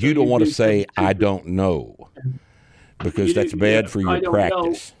 and so you don't want to say I don't know, because that's bad for your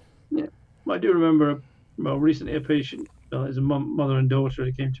practice. Yeah, I do remember. Well, recently a patient, as a mother and daughter,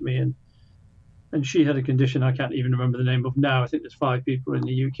 who came to me, and she had a condition I can't even remember the name of now. I think there's 5 people in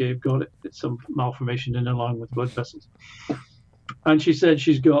the UK who've got it. It's some malformation in her lung with blood vessels, and she said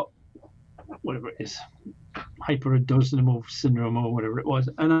she's got whatever it is, hyperodosnal syndrome or whatever it was.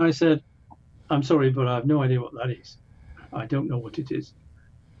 And I said, I'm sorry, but I have no idea what that is. I don't know what it is.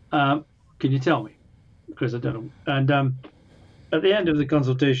 Can you tell me? Because I don't know. And at the end of the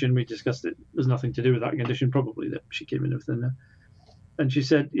consultation, we discussed it. There's nothing to do with that condition, probably, that she came in with. And she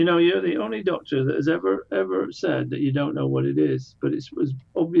said, you're the only doctor that has ever said that you don't know what it is. But it was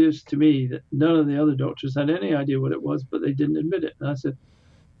obvious to me that none of the other doctors had any idea what it was, but they didn't admit it. And I said,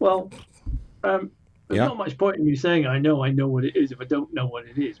 well, there's not much point in me saying I know what it is if I don't know what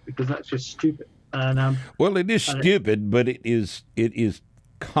it is, because that's just stupid. And well, it is stupid, but it is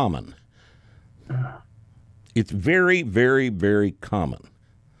common. It's very, very, very common.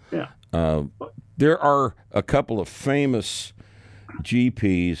 Yeah. There are a couple of famous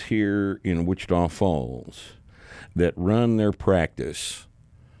GPs here in Wichita Falls that run their practice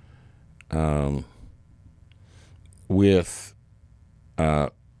with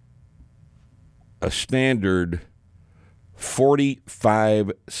a standard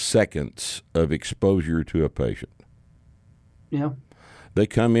 45 seconds of exposure to a patient. Yeah. They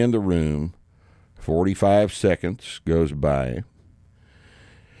come in the room, 45 seconds goes by,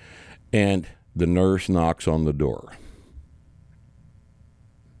 and the nurse knocks on the door.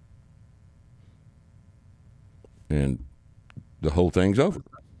 And the whole thing's over.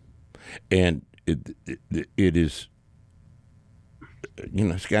 And it is,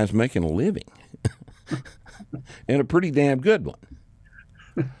 this guy's making a living. And a pretty damn good one.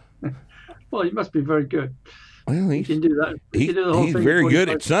 Well, he must be very good. Well, he can do that. He's very good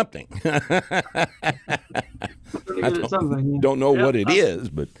at something. Don't know what it is,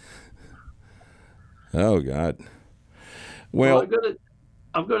 but oh God. Well,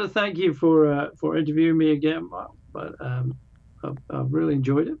 I've got to thank you for interviewing me again, Mark. But I've really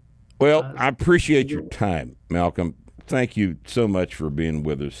enjoyed it. Well, I appreciate your time, Malcolm. Thank you so much for being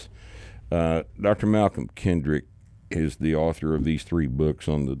with us. Dr. Malcolm Kendrick is the author of these 3 books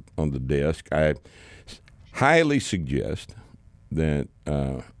on the desk. I highly suggest that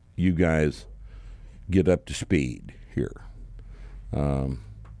you guys get up to speed here.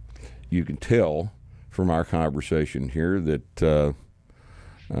 You can tell from our conversation here that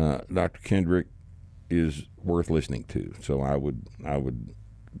Dr. Kendrick is worth listening to. So I would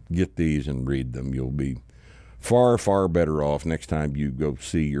get these and read them. You'll be far, far better off next time you go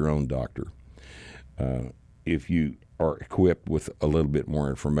see your own doctor. If you are equipped with a little bit more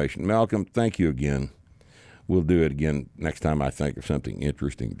information. Malcolm, thank you again. We'll do it again next time I think of something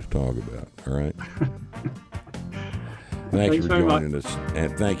interesting to talk about. All right? Thanks for joining us.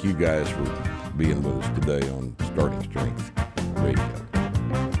 And thank you guys for being with us today on Starting Strength Radio.